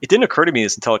Philly, it didn't occur to me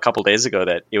until a couple days ago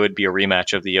that it would be a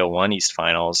rematch of the 01 East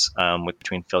Finals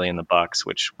between Philly and the Bucks,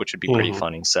 which would be pretty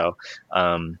funny. So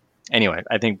anyway,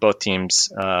 I think both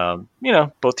teams are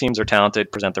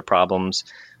talented, present their problems.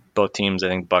 Both teams, I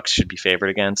think Bucks should be favored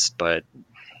against, but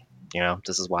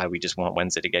this is why we just want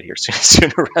Wednesday to get here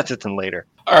sooner rather than later.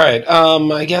 All right.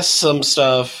 I guess some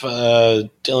stuff.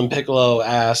 Dylan Piccolo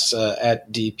asks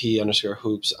at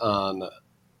DP_hoops on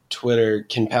Twitter,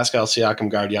 can Pascal Siakam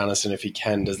guard Giannis? And if he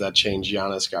can, does that change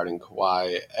Giannis guarding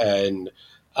Kawhi? And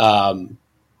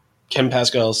can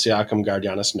Pascal Siakam guard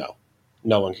Giannis? No.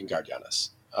 No one can guard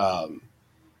Giannis.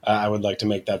 I would like to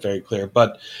make that very clear.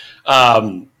 But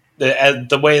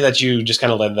the way that you just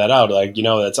kind of laid that out,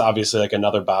 that's obviously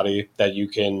another body that you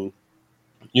can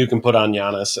put on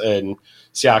Giannis, and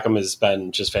Siakam has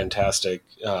been just fantastic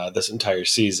this entire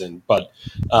season. But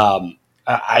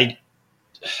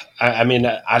I mean,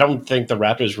 I don't think the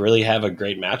Raptors really have a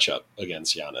great matchup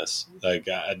against Giannis.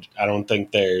 I don't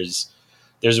think there's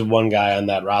one guy on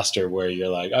that roster where you're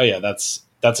like, oh yeah, that's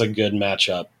a good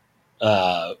matchup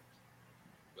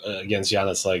against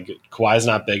Giannis. Kawhi's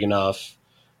not big enough.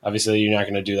 Obviously, you're not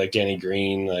going to do Danny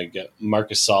Green.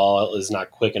 Marc Gasol is not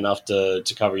quick enough to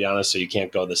cover Giannis, so you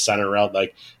can't go the center route.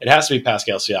 It has to be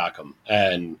Pascal Siakam,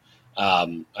 and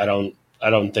I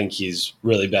don't think he's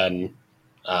really been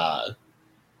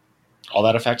all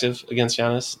that effective against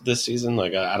Giannis this season.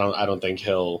 I don't think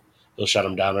he'll shut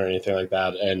him down or anything like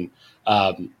that. And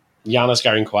Giannis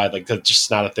guarding Kawhi, that's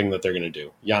just not a thing that they're going to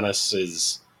do.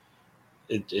 Giannis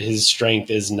his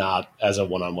strength is not as a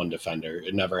one-on-one defender.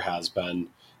 It never has been.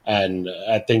 And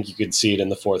I think you could see it in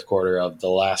the fourth quarter of the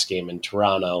last game in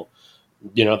Toronto.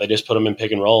 They just put him in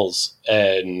pick and rolls,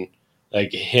 and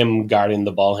him guarding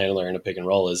the ball handler in a pick and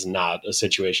roll is not a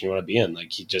situation you want to be in.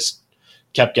 He just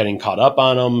kept getting caught up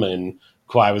on him, and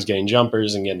Kawhi was getting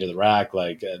jumpers and getting to the rack.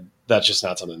 That's just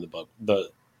not something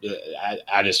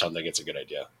I just don't think it's a good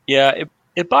idea. Yeah,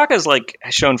 Ibaka's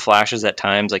has shown flashes at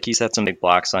times. He's had some big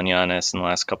blocks on Giannis in the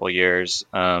last couple of years.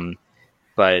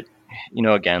 but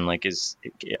again, like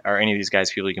are any of these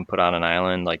guys people you can put on an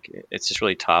island? Like it's just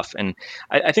really tough. And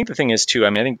I think the thing is too,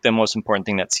 I think the most important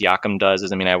thing that Siakam does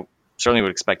is, I certainly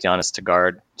would expect Giannis to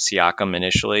guard Siakam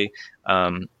initially,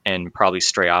 and probably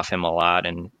stray off him a lot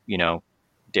and,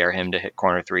 dare him to hit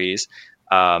corner threes.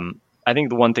 I think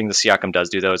the one thing the Siakam does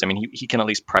do though is, he can at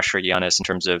least pressure Giannis in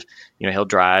terms of, he'll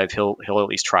drive, he'll at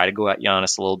least try to go at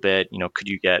Giannis a little bit. Could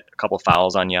you get a couple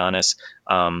fouls on Giannis?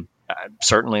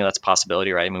 Certainly that's a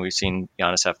possibility, right? We've seen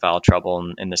Giannis have foul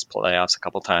trouble in this playoffs a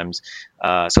couple times.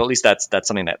 So at least that's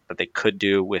something that they could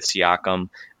do with Siakam,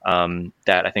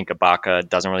 that I think Ibaka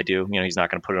doesn't really do. He's not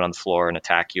going to put it on the floor and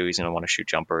attack you. He's going to want to shoot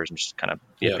jumpers and just kind of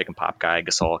be a pick and pop guy.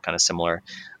 Gasol kind of similar.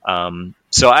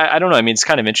 So I don't know. It's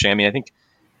kind of interesting.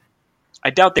 I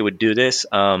doubt they would do this.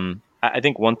 I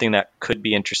think one thing that could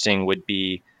be interesting would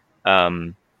be,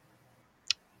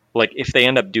 like if they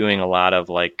end up doing a lot of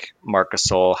like Marc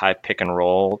Gasol high pick and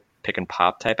roll, pick and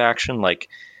pop type action, like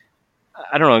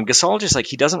I don't know, Gasol just like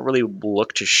he doesn't really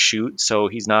look to shoot, so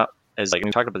he's not as like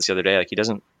we talked about this the other day, like he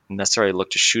doesn't necessarily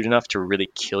look to shoot enough to really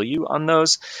kill you on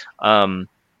those.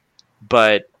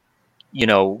 But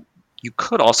you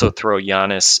could also throw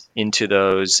Giannis into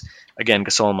those. Again,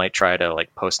 Gasol might try to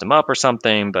like post him up or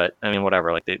something, but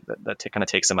whatever. Like that kind of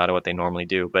takes them out of what they normally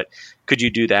do. But could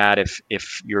you do that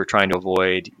if you're trying to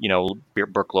avoid,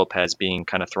 Brook Lopez being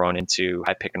kind of thrown into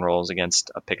high pick and rolls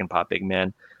against a pick and pop big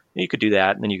man? You could do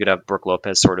that, and then you could have Brook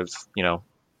Lopez sort of,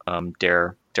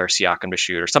 dare Siakam to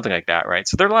shoot or something like that, right?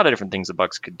 So there are a lot of different things the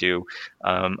Bucks could do.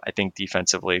 I think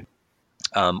defensively,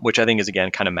 which I think is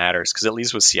again kind of matters because at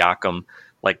least with Siakam,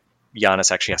 like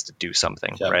Giannis actually has to do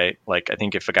something, right? Like I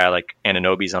think if a guy like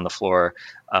Anunoby's on the floor,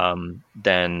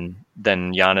 then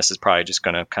Giannis is probably just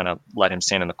going to kind of let him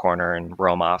stand in the corner and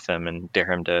roam off him and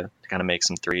dare him to kind of make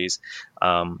some threes.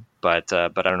 But I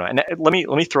don't know. And let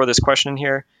me throw this question in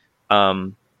here,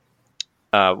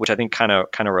 which I think kind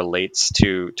of relates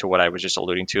to what I was just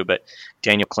alluding to. But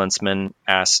Daniel Klinsman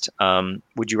asked,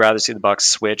 would you rather see the Bucks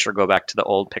switch or go back to the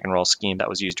old pick and roll scheme that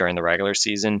was used during the regular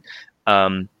season?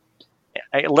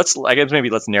 I guess maybe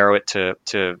let's narrow it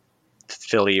to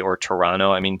Philly or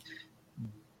Toronto.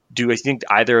 Do I think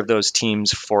either of those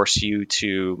teams force you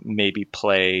to maybe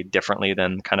play differently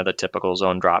than kind of the typical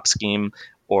zone drop scheme,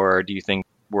 or do you think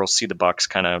we'll see the Bucks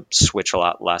kind of switch a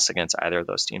lot less against either of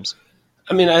those teams?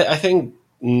 I think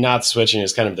not switching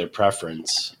is kind of their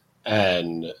preference,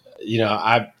 and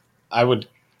I would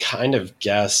kind of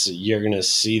guess you're going to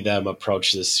see them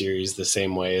approach this series the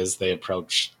same way as they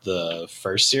approached the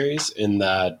first series, in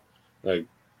that like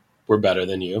we're better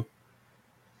than you.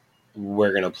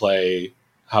 We're going to play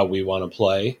how we want to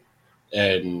play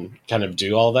and kind of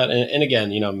do all that. And again,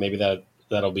 maybe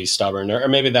that'll be stubborn, or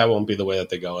maybe that won't be the way that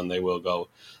they go, and they will go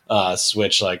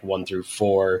switch like 1 through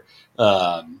 4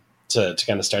 to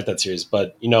kind of start that series.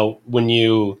 But when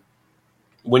you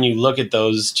look at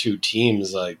those two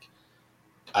teams, like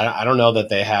I don't know that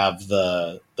they have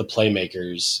the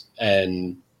playmakers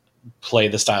and play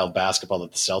the style of basketball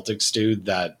that the Celtics do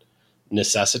that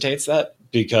necessitates that,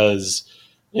 because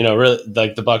really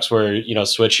like the Bucks were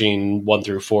switching 1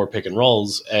 through 4 pick and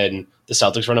rolls, and the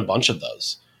Celtics run a bunch of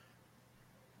those.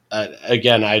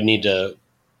 Again, I need to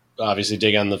obviously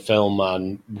dig on the film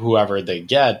on whoever they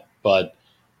get, but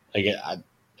I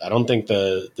don't think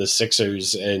the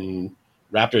Sixers and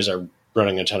Raptors are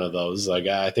running a ton of those. Like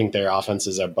I think their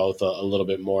offenses are both a little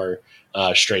bit more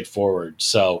straightforward.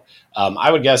 So I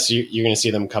would guess you're going to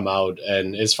see them come out.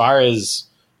 And as far as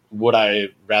would I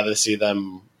rather see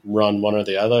them run one or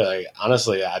the other, like,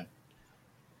 honestly,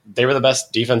 they were the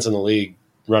best defense in the league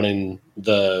running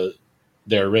their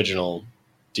original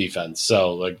defense.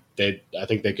 So like I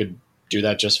think they could do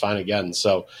that just fine again.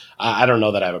 So I don't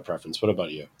know that I have a preference. What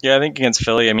about you? Yeah, I think against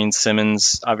Philly,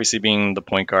 Simmons obviously being the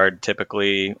point guard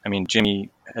typically, Jimmy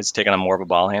has taken on more of a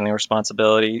ball handling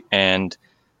responsibility, and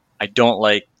I don't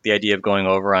like the idea of going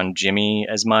over on Jimmy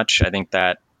as much. I think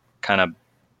that kind of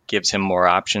gives him more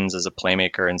options as a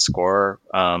playmaker and scorer.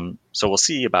 So we'll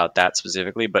see about that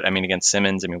specifically. But against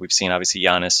Simmons, we've seen obviously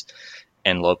Giannis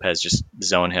and Lopez just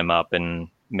zone him up and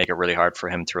make it really hard for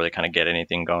him to really kind of get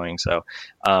anything going. So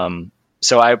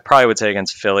I probably would say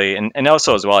against Philly, and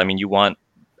also as well, you want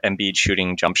Embiid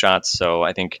shooting jump shots, so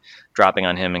I think dropping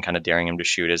on him and kind of daring him to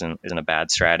shoot isn't a bad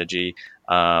strategy.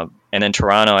 And then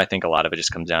Toronto, I think a lot of it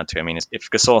just comes down to, if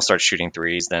Gasol starts shooting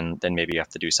threes, then maybe you have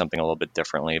to do something a little bit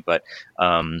differently. But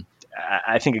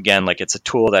I think again, like it's a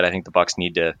tool that I think the Bucks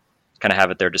need to kind of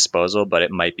have at their disposal, but it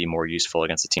might be more useful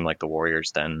against a team like the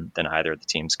Warriors than either of the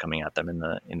teams coming at them in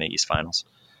the East Finals.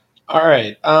 All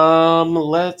right.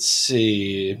 Let's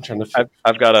see. I'm trying to.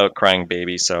 I've got a crying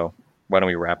baby, so why don't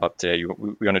we wrap up today?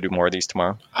 We want to do more of these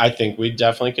tomorrow? I think we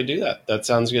definitely could do that. That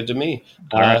sounds good to me.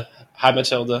 All right. Hi,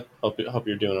 Matilda. Hope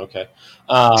you're doing okay.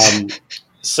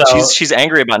 So She's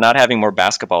angry about not having more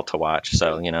basketball to watch.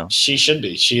 So, you know. she should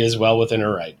be. She is well within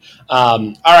her right.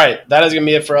 All right. That is going to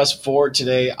be it for us for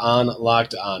today on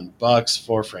Locked On Bucks.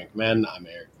 For Frank Mann, I'm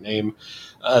Eric Name.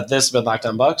 This has been Locked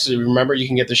On Bucks. Remember, you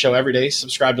can get the show every day.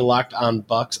 Subscribe to Locked On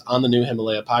Bucks on the new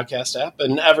Himalaya podcast app.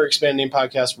 An ever-expanding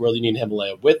podcast world, you need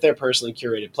Himalaya with their personally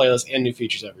curated playlists and new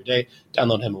features every day.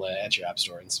 Download Himalaya at your app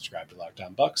store and subscribe to Locked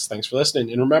On Bucks. Thanks for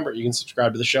listening. And remember, you can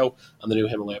subscribe to the show on the new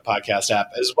Himalaya podcast app,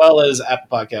 as well as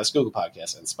Apple Podcasts, Google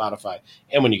Podcasts, and Spotify.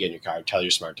 And when you get in your car, tell your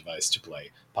smart device to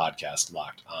play podcast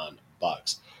Locked On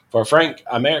Bucks. For Frank,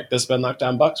 I'm Eric. This has been Locked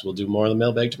On Bucks. We'll do more of the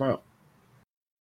mailbag tomorrow.